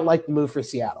 I don't like the move for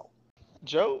Seattle.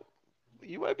 Joe,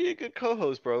 you might be a good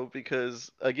co-host, bro,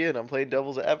 because again, I'm playing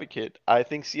devil's advocate. I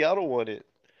think Seattle won it.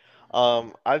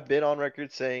 I've been on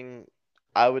record saying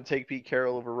I would take Pete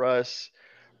Carroll over Russ.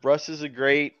 Russ is a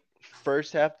great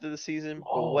first half of the season,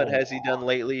 but what has he Oh, done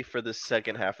lately for the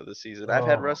second half of the season? I've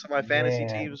had oh Russ on my fantasy man.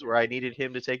 teams where I needed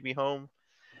him to take me home.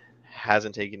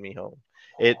 Hasn't taken me home.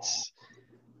 It's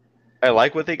I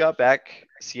like what they got back.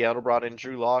 Seattle brought in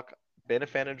Drew Lock. Been a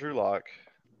fan of Drew Lock.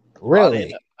 Brought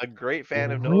in Really? a great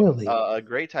fan of Noah, Really? a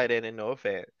great tight end in Noah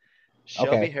Fant.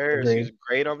 Shelby Okay, Harris, who's agreed.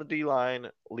 great on the D line,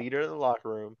 leader in the locker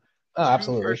room. Oh, Two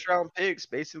absolutely. first round picks,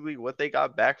 basically what they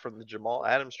got back from the Jamal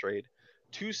Adams trade.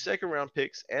 Two second round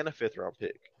picks and a fifth round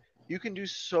pick. You can do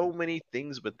so many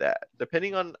things with that.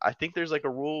 Depending on, I think there's like a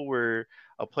rule where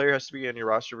a player has to be on your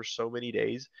roster for so many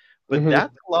days, but Hmm.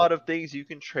 that's a lot of things you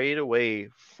can trade away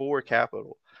for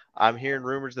capital. I'm hearing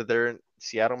rumors that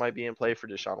Seattle might be in play for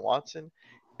Deshaun Watson,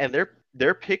 and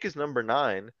their pick is number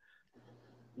 9.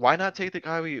 why not take the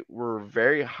guy we were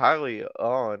very highly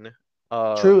on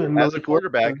True, and as a Malik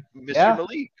quarterback, Willis. Mr. Yeah,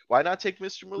 Malik? Why not take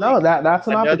Mr. no, Malik? that's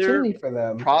an Another opportunity for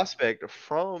them. prospect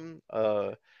from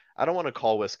I don't want to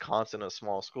call Wisconsin a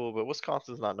small school, but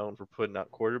Wisconsin's not known for putting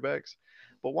out quarterbacks.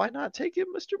 But why not take him,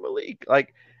 Mr. Malik?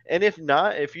 Like, and if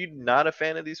not, if you're not a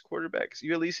fan of these quarterbacks,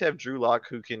 you at least have Drew Lock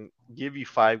who can give you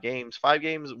 5 games. 5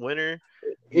 games winner,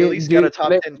 you at It, least got do a top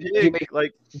they 10 do pick. they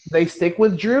Like, they stick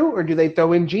with Drew or do they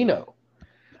throw in Geno?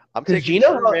 I'm Because taking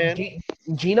Drew, man.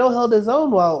 Geno held his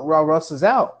own while Russ was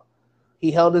out.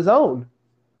 He held his own.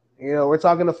 You know, we're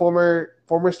talking a former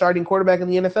starting quarterback in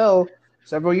the NFL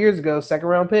several years ago, second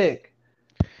round pick.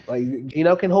 Like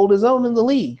Geno can hold his own in the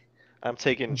league. I'm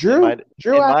taking Drew, in I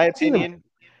my haven't seen him. opinion,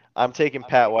 I'm taking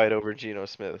Pat White over Geno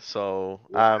Smith. So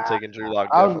I'm taking Drew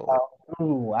Lock Wow. definitely.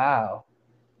 Ooh, wow.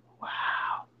 Wow.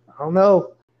 I don't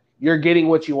know. You're getting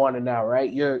what you wanted now,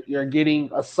 right? You're getting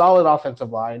a solid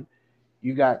offensive line.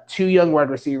 You got two young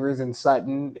wide receivers in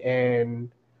Sutton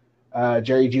and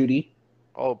Jerry Judy.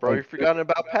 Oh, bro, you Like, forgot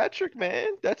about Patrick, man.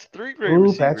 That's 3 great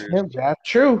ooh, Patrick receivers. Hamler. That's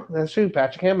true. That's true.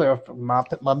 Patrick Hamler.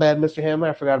 My bad, Mr. Hamler.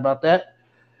 I forgot about that.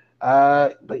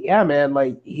 But yeah, man,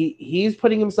 like he's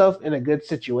putting himself in a good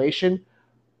situation,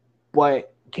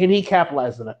 but can he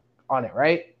capitalize on it?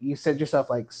 Right? You said yourself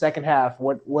like second half.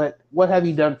 What have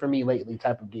you done for me lately?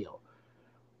 Type of deal.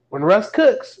 When Russ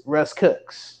cooks, Russ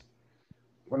cooks.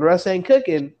 When Russ ain't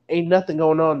cooking, ain't nothing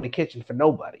going on in the kitchen for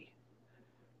nobody.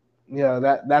 You know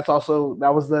that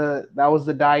was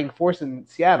the dying force in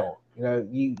Seattle. You know,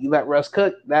 you let Russ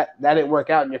cook, that didn't work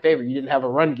out in your favor. You didn't have a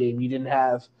run game. You didn't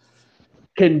have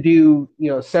can do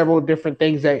several different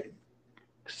things that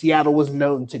Seattle was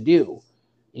known to do.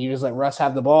 You just let Russ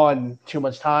have the ball and too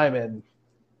much time, and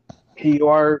here you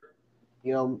are,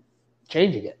 you know,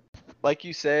 changing it. Like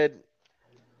you said,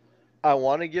 I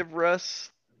want to give Russ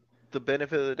the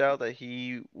benefit of the doubt that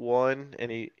he won,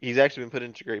 and he's actually been put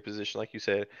into great position, like you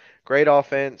said. Great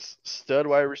offense, stud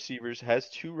wide receivers, has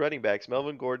 2 running backs,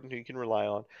 Melvin Gordon, who you can rely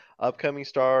on, upcoming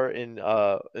star in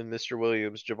Mr.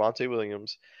 Williams, Javante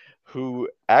Williams, who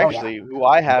Oh yeah, actually Javante. who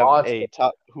I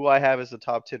have as a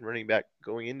top 10 running back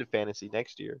going into fantasy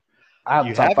next year. I have the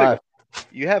You top have a five.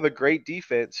 you have a great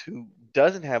defense who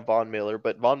doesn't have Von Miller,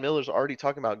 but Von Miller's already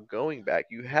talking about going back.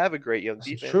 You have a great young This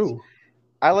is defense. true.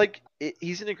 I like it,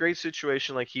 he's in a great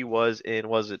situation like he was it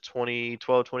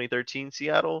 2012, 2013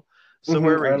 Seattle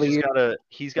somewhere where Early year,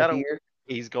 rookie year.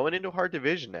 he's going into a hard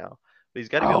division now. But he's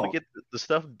got to be able to Oh, get the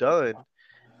stuff done,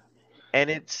 and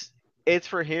it's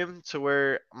for him to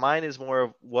where mine is more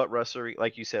of what Russ are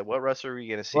like you said, what Russ are we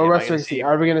going to see? what Russ are see?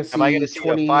 Are we gonna Am I going see to see a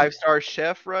 20? 5-star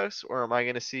chef Russ, or am I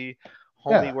going to see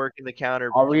homie Yeah. working the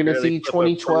counter, Are we gonna barely see flip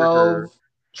a burger? 2012,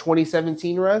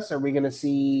 2017 Russ? Are we gonna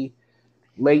see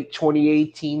late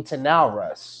 2018 to now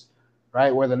Russ?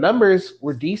 Right, where the numbers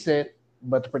were decent,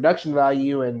 but the production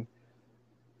value and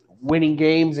winning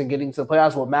games and getting to the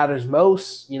playoffs, what matters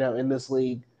most, in this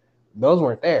league, those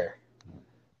weren't there.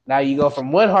 Now you go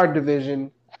from one hard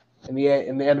division in the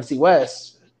NFC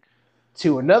West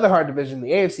to another hard division in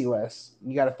the AFC West.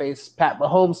 You got to face Pat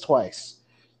Mahomes twice.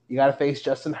 You got to face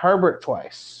Justin Herbert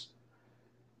twice.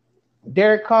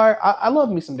 Derek Carr, I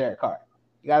love me some Derek Carr.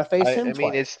 You got to face I him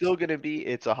mean, twice. it's still going to be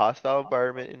it's a hostile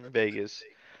environment in Vegas.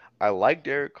 I like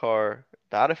Derek Carr.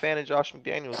 Not a fan of Josh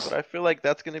McDaniels, but I feel like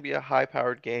that's going to be a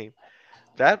high-powered game.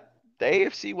 That the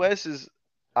AFC West is,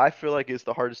 I feel like, is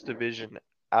the hardest division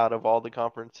out of all the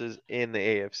conferences in the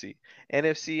AFC.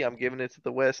 NFC, I'm giving it to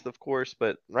the West, of course,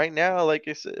 but right now, like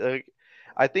I said,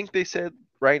 I think they said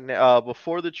right now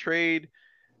before the trade,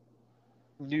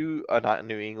 not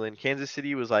New England, Kansas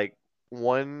City was like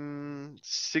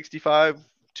 165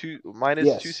 to minus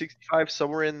Yes, 265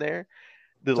 somewhere in there.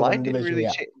 The to win line the didn't division. really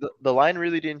Yeah. change. The line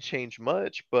really didn't change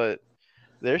much, but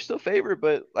they're still favored.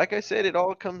 But like I said, it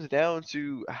all comes down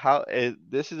to how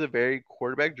this is a very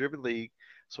quarterback-driven league.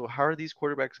 So how are these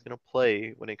quarterbacks going to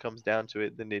play when it comes down to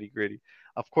it, the nitty-gritty?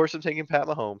 Of course, I'm taking Pat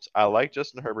Mahomes. I like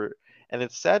Justin Herbert, and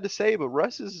it's sad to say, but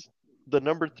Russ is the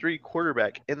number 3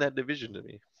 quarterback in that division to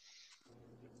me.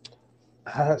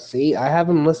 See, I have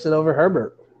him listed over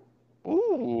Herbert.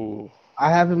 Ooh, I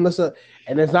have him listed,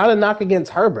 and it's not a knock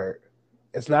against Herbert.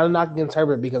 It's not a knock against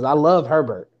Herbert because I love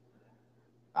Herbert.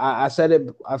 I said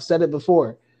it. I've said it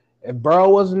before. If Burrow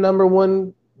was the number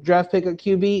one draft pick at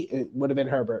QB, it would have been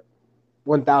Herbert,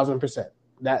 1,000%.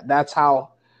 That's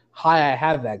how high I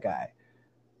have that guy.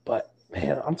 But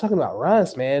man, I'm talking about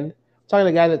Russ, man. I'm talking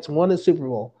the guy that's won a Super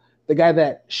Bowl, the guy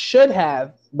that should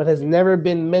have, but has never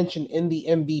been mentioned in the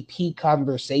MVP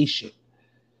conversation.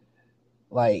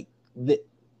 Like the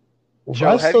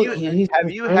Joe, Russ, still he's have in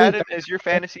his you early. had him as your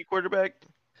fantasy quarterback?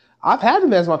 I've had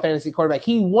him as my fantasy quarterback.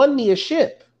 He won me a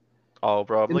ship Oh,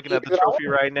 bro, I'm in the looking year at the that I trophy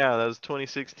won. right now. That was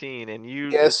 2016, and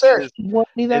Yes, sir. He won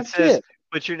me it that says, ship.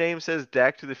 but your name says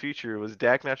Dak to the future. Was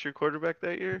Dak not your quarterback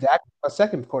that year? Dak, my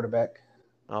second quarterback.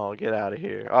 Oh, get out of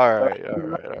here. All But right, all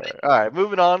right, all right. All right,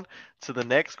 moving on to the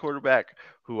next quarterback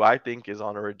who I think is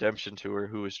on a redemption tour,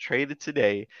 who was traded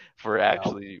today for no,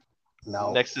 actually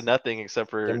no. next to nothing except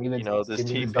for, this Give me the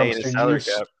team paying his dumpster salary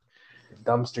juice. cap.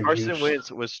 Dumpster Carson juice.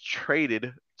 Wentz was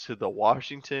traded to the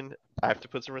Washington. I have to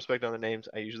put some respect on their names.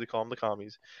 I usually call them the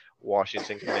commies.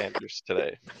 Washington Commanders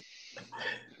today.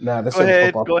 Nah, this Go ain't ahead,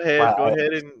 football. go ahead, Wow.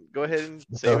 go ahead and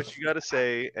say So, what you got to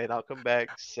say, and I'll come back,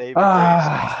 save your face, and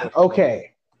stuff from there.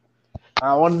 okay.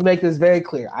 I wanted to make this very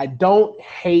clear. I don't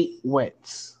hate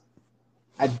Wentz.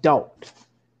 I don't.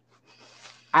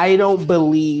 I don't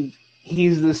believe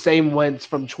he's the same Wentz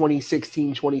from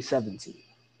 2016, 2017.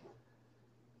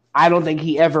 I don't think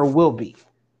he ever will be.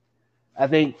 I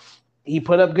think he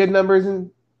put up good numbers in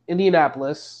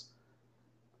Indianapolis,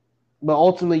 but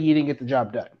ultimately you didn't get the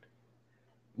job done.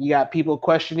 You got people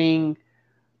questioning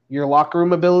your locker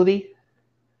room ability,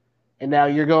 and now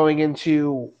you're going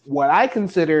into what I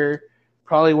consider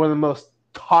probably one of the most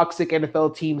toxic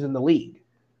NFL teams in the league.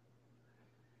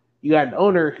 You got an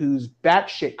owner who's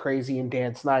batshit crazy in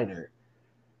Dan Snyder,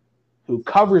 who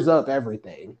covers up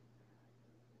everything.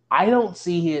 I don't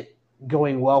see it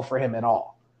going well for him at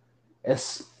all,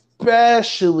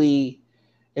 especially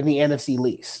in the NFC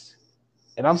least.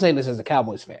 And I'm saying this as a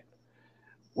Cowboys fan.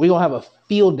 We're going to have a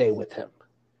field day with him.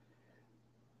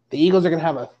 The Eagles are going to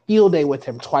have a field day with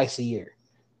him twice a year.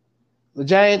 The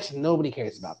Giants, nobody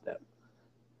cares about them.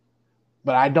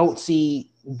 But I don't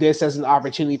see this as an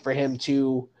opportunity for him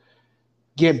to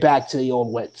get back to the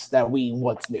old Wentz that we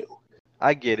once knew.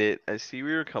 I get it. I see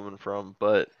where you're coming from,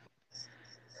 but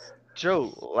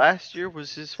Joe, last year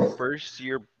was his first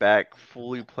year back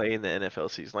fully playing the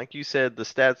NFL season. Like you said, the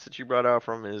stats that you brought out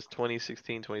from his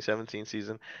 2016, 2017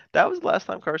 season, that was the last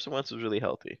time Carson Wentz was really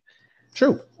healthy.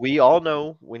 True. We all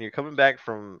know when you're coming back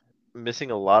from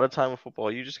missing a lot of time with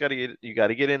football, you got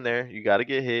to get in there, you got to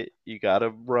get hit, you got to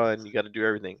run, you got to do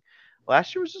everything.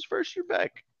 Last year was his first year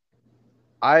back.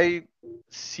 I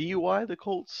see why the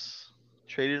Colts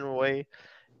traded him away.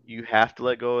 You have to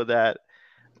let go of that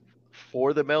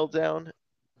for the meltdown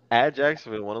at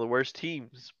Jacksonville, one of the worst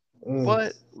teams. Mm.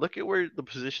 But look at where the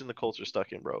position the Colts are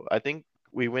stuck in, bro. I think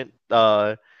we went.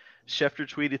 Schefter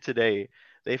tweeted today.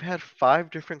 They've had 5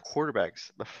 different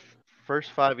quarterbacks the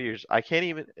first 5 years. I can't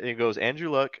even. It goes Andrew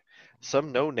Luck,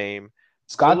 some no name,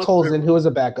 Scott Philip Tolzien, who Rivers, was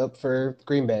a backup for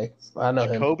Green Bay. I know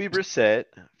him. Jacoby Brissett,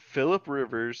 Philip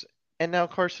Rivers, and now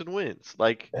Carson Wentz.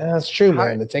 Like, Yeah, that's true, hi,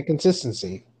 man. It's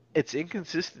inconsistency. it's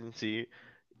inconsistency.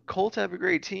 Colts have a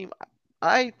great team.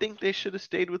 I think they should have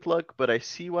stayed with Luck, but I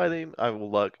see why they. I will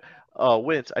Luck.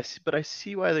 Wentz. But I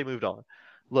see why they moved on.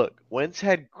 Look, Wentz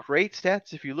had great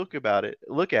stats. If you look at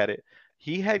it.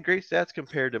 He had great stats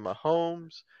compared to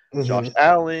Mahomes, Josh Mm-hmm.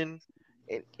 Allen,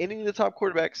 and any of the top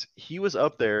quarterbacks. He was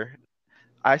up there.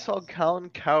 I saw Colin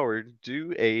Coward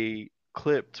do a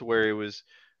clip to where it was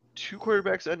 2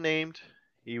 quarterbacks unnamed.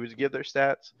 He would give their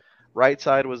stats. Right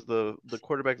side was the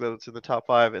quarterback that's in the top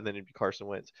 5, and then it'd be Carson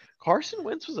Wentz. Carson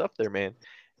Wentz was up there, man,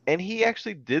 and he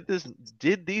actually did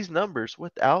these numbers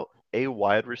without a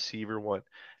wide receiver one.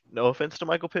 No offense to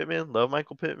Michael Pittman, love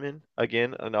Michael Pittman.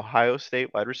 Again, an Ohio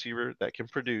State wide receiver that can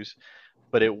produce,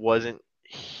 but it wasn't.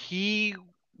 He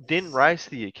didn't rise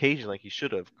to the occasion like he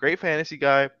should have. Great fantasy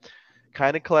guy,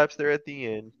 kind of collapsed there at the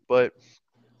end, but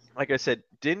like I said,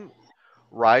 didn't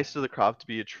rise to the crop to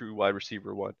be a true wide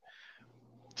receiver one.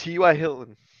 T.Y.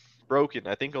 Hilton, broken.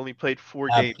 I think only played 4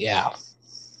 games. Yeah.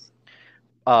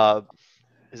 Uh,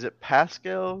 is it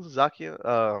Pascal Zakia?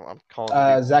 I'm calling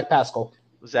the name Zach Pascal.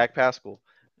 Zach Pascal.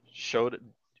 Showed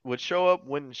would show up,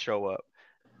 wouldn't show up.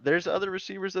 There's other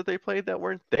receivers that they played that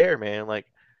weren't there, man. Like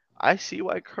I see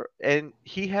why, and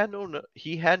he had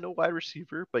no wide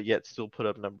receiver, but yet still put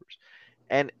up numbers,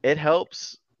 and it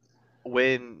helps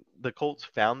when the Colts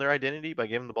found their identity by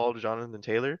giving the ball to Jonathan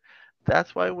Taylor.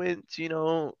 That's why when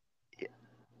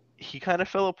he kind of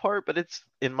fell apart, but it's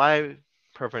in my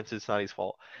preference, it's not his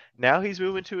fault. Now he's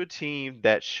moving to a team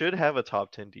that should have a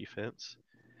top 10 defense.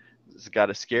 It's got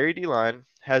a scary D line,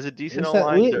 has a We decent O said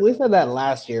line. we, we said that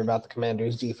last year about the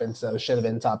Commanders' defense, though. Should have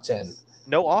been top 10.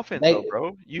 No offense though, They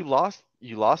bro. You lost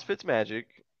Fitzmagic.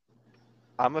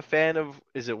 I'm a fan of,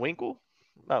 is it Winkle?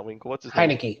 Not Winkle. What's his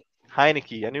name? Heineke.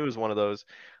 Heineke. I knew it was one of those.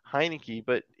 Heineke,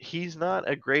 but he's not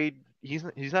a grade. He's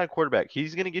not a quarterback.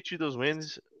 He's gonna get you those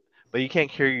wins, but he can't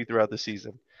carry you throughout the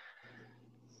season.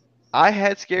 I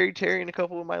had Scary Terry in a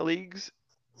couple of my leagues.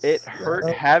 It hurt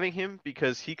having him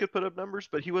because he could put up numbers,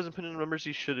 but he wasn't putting up numbers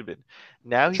he should have been.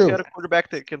 Now he's True. got a quarterback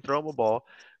that can throw him a ball.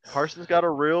 Carson's got a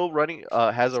real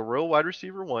has a real wide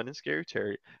receiver one in Scary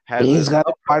Terry. Has He's a got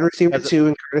a wide receiver has a, two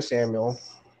in Curtis Samuel.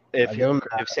 I give him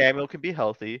that. if Samuel can be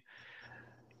healthy,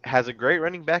 has a great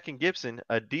running back in Gibson,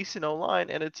 a decent O line,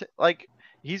 and it's like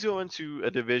he's going to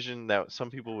a division that some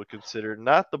people would consider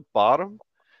not the bottom,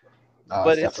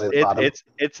 but Definitely the bottom. it's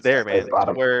It's there, definitely man. the It's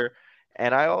bottom. where,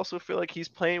 and I also feel like he's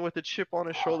playing with a chip on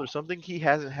his shoulder, something he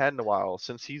hasn't had in a while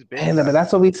since he's been And but drafted.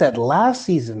 that's what we said last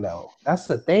season, though. That's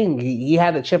the thing. He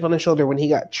had a chip on his shoulder when he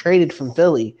got traded from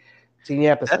Philly to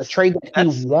Indianapolis, a trade that he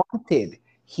That's wanted.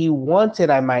 He wanted,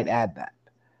 I might add that,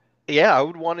 yeah, I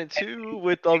would want it too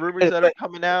with the rumors that are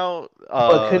coming out.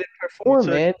 but couldn't You perform,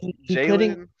 took man. He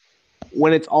couldn't. Jalen.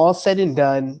 When it's all said and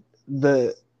done,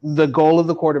 the goal of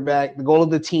the quarterback, the goal of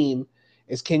the team,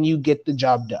 is can you get the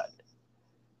job done?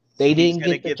 They He's didn't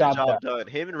gonna get the get the job done. job done.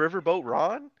 Him and Riverboat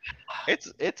Ron,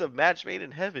 it's a match made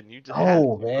in heaven. You just have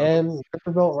Oh to, bro. man,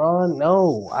 Riverboat Ron.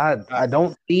 No, I I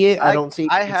don't see it. I don't see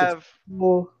I it have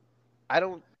successful. I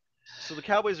don't. So the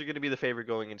Cowboys are going to be the favorite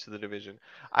going into the division.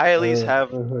 I at least have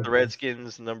the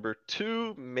Redskins number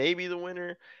two, maybe the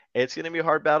winner. It's going to be a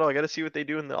hard battle. I got to see what they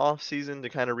do in the offseason to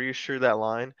kind of reassure that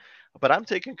line. But I'm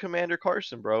taking Commander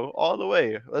Carson, bro, all the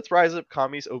way. Let's rise up,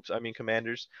 commies. Oops, I mean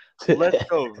Commanders. Let's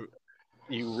go.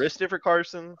 You risked it for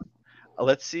Carson.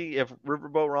 Let's see if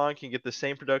Riverboat Ron can get the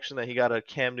same production that he got at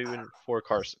Cam Newton for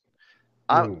Carson.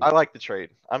 I like the trade.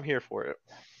 I'm here for it.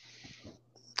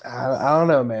 I don't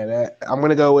know, man. I'm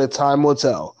gonna go with time will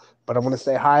tell, but I'm gonna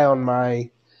stay high on my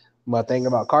thing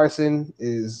about Carson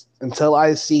is until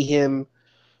I see him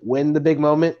win the big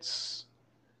moments,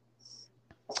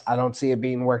 I don't see it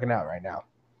being working out right now.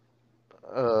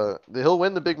 He'll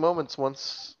win the big moments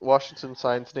once Washington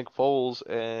signs Nick Foles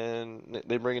and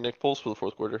they bring in Nick Foles for the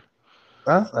fourth quarter.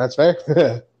 Huh? That's fair.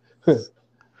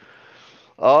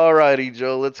 Alrighty,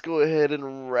 Joe. Let's go ahead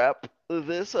and wrap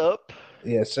this up.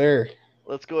 Yes, sir.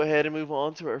 Let's go ahead and move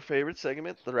on to our favorite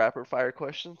segment, the rapid fire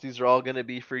questions. These are all going to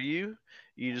be for you.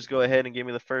 You just go ahead and give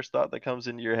me the first thought that comes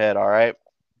into your head. All right.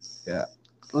 Yeah.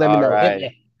 Let me All know. Hit right.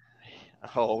 me.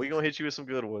 Oh, we're going to hit you with some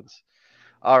good ones.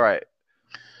 All right.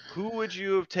 Who would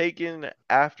you have taken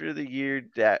after the year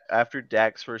after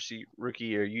Dak's first rookie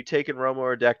year? You taking Romo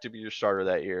or Dak to be your starter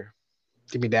that year?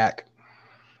 Give me Dak.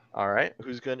 All right.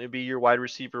 Who's going to be your wide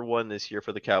receiver one this year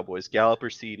for the Cowboys? Gallup or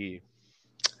CD?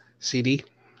 CD.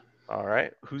 All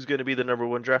right. Who's going to be the number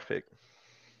one draft pick?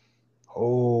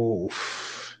 Oh,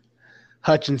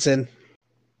 Hutchinson.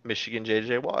 Michigan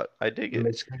JJ Watt. I dig it.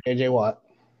 Michigan JJ Watt.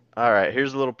 All right. We're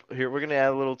going to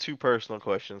add a little two personal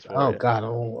questions for Oh you. God. Oh,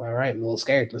 all right. I'm a little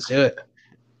scared. Let's do it.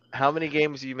 How many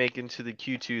games do you make into the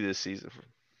Q2 this season?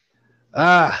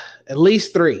 At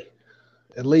least three.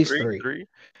 At least three. Three.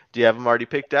 Do you have them already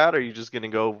picked out, or are you just going to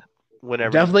go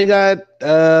whenever Definitely got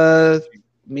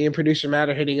me and producer Matt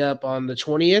are hitting up on the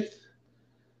 20th.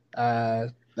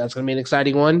 That's going to be an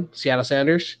exciting one. Seattle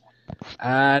Sounders.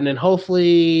 And then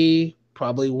hopefully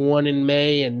probably one in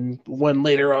May and one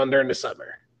later on during the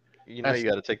summer. you got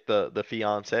to take the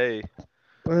fiance.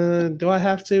 Do I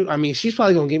have to? I mean, she's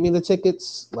probably going to give me the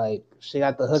tickets. Like, she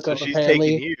got the hookup So she's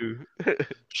apparently. taking you.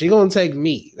 She's going to take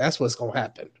me. That's what's going to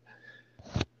happen.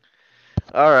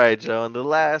 All right, Joe. And the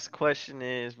last question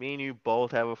is, me and you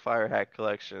both have a fire hat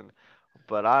collection,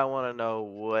 but I want to know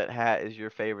what hat is your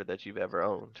favorite that you've ever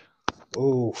owned?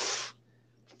 Oof.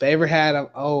 Favorite hat I've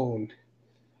owned.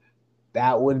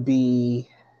 That would be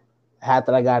a hat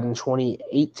that I got in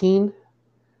 2018.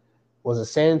 Was a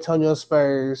San Antonio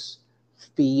Spurs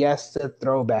Fiesta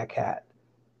throwback hat.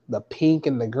 The pink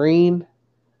and the green.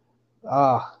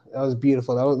 Ah, that was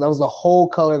beautiful. That was the whole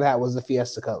color of the hat was the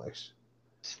Fiesta colors.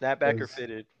 Snapback or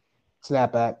fitted?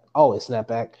 Snapback. Always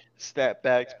snapback.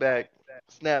 Snapbacks back.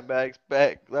 Snapbacks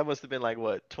back. That must have been like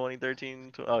what,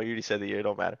 2013? Oh, you already said the year.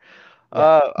 Don't matter.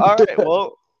 Yeah. All right.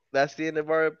 Well, that's the end of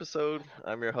our episode.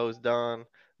 I'm your host, Don.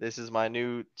 This is my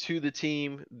new to the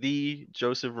team, the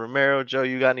Joseph Romero. Joe,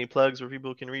 you got any plugs where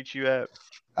people can reach you at?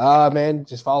 Man,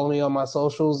 just follow me on my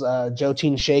socials. Joe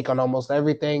Teen Shake on almost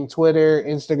everything. Twitter,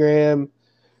 Instagram.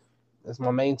 That's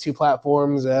my main two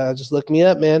platforms. Just look me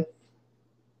up, man.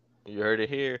 You heard it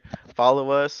here. Follow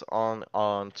us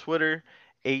on Twitter,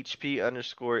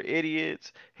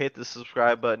 HP_idiots. Hit the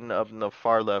subscribe button up in the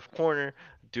far left corner.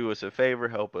 Do us a favor,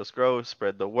 help us grow,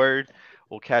 spread the word.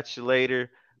 We'll catch you later.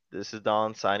 This is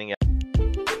Don signing out.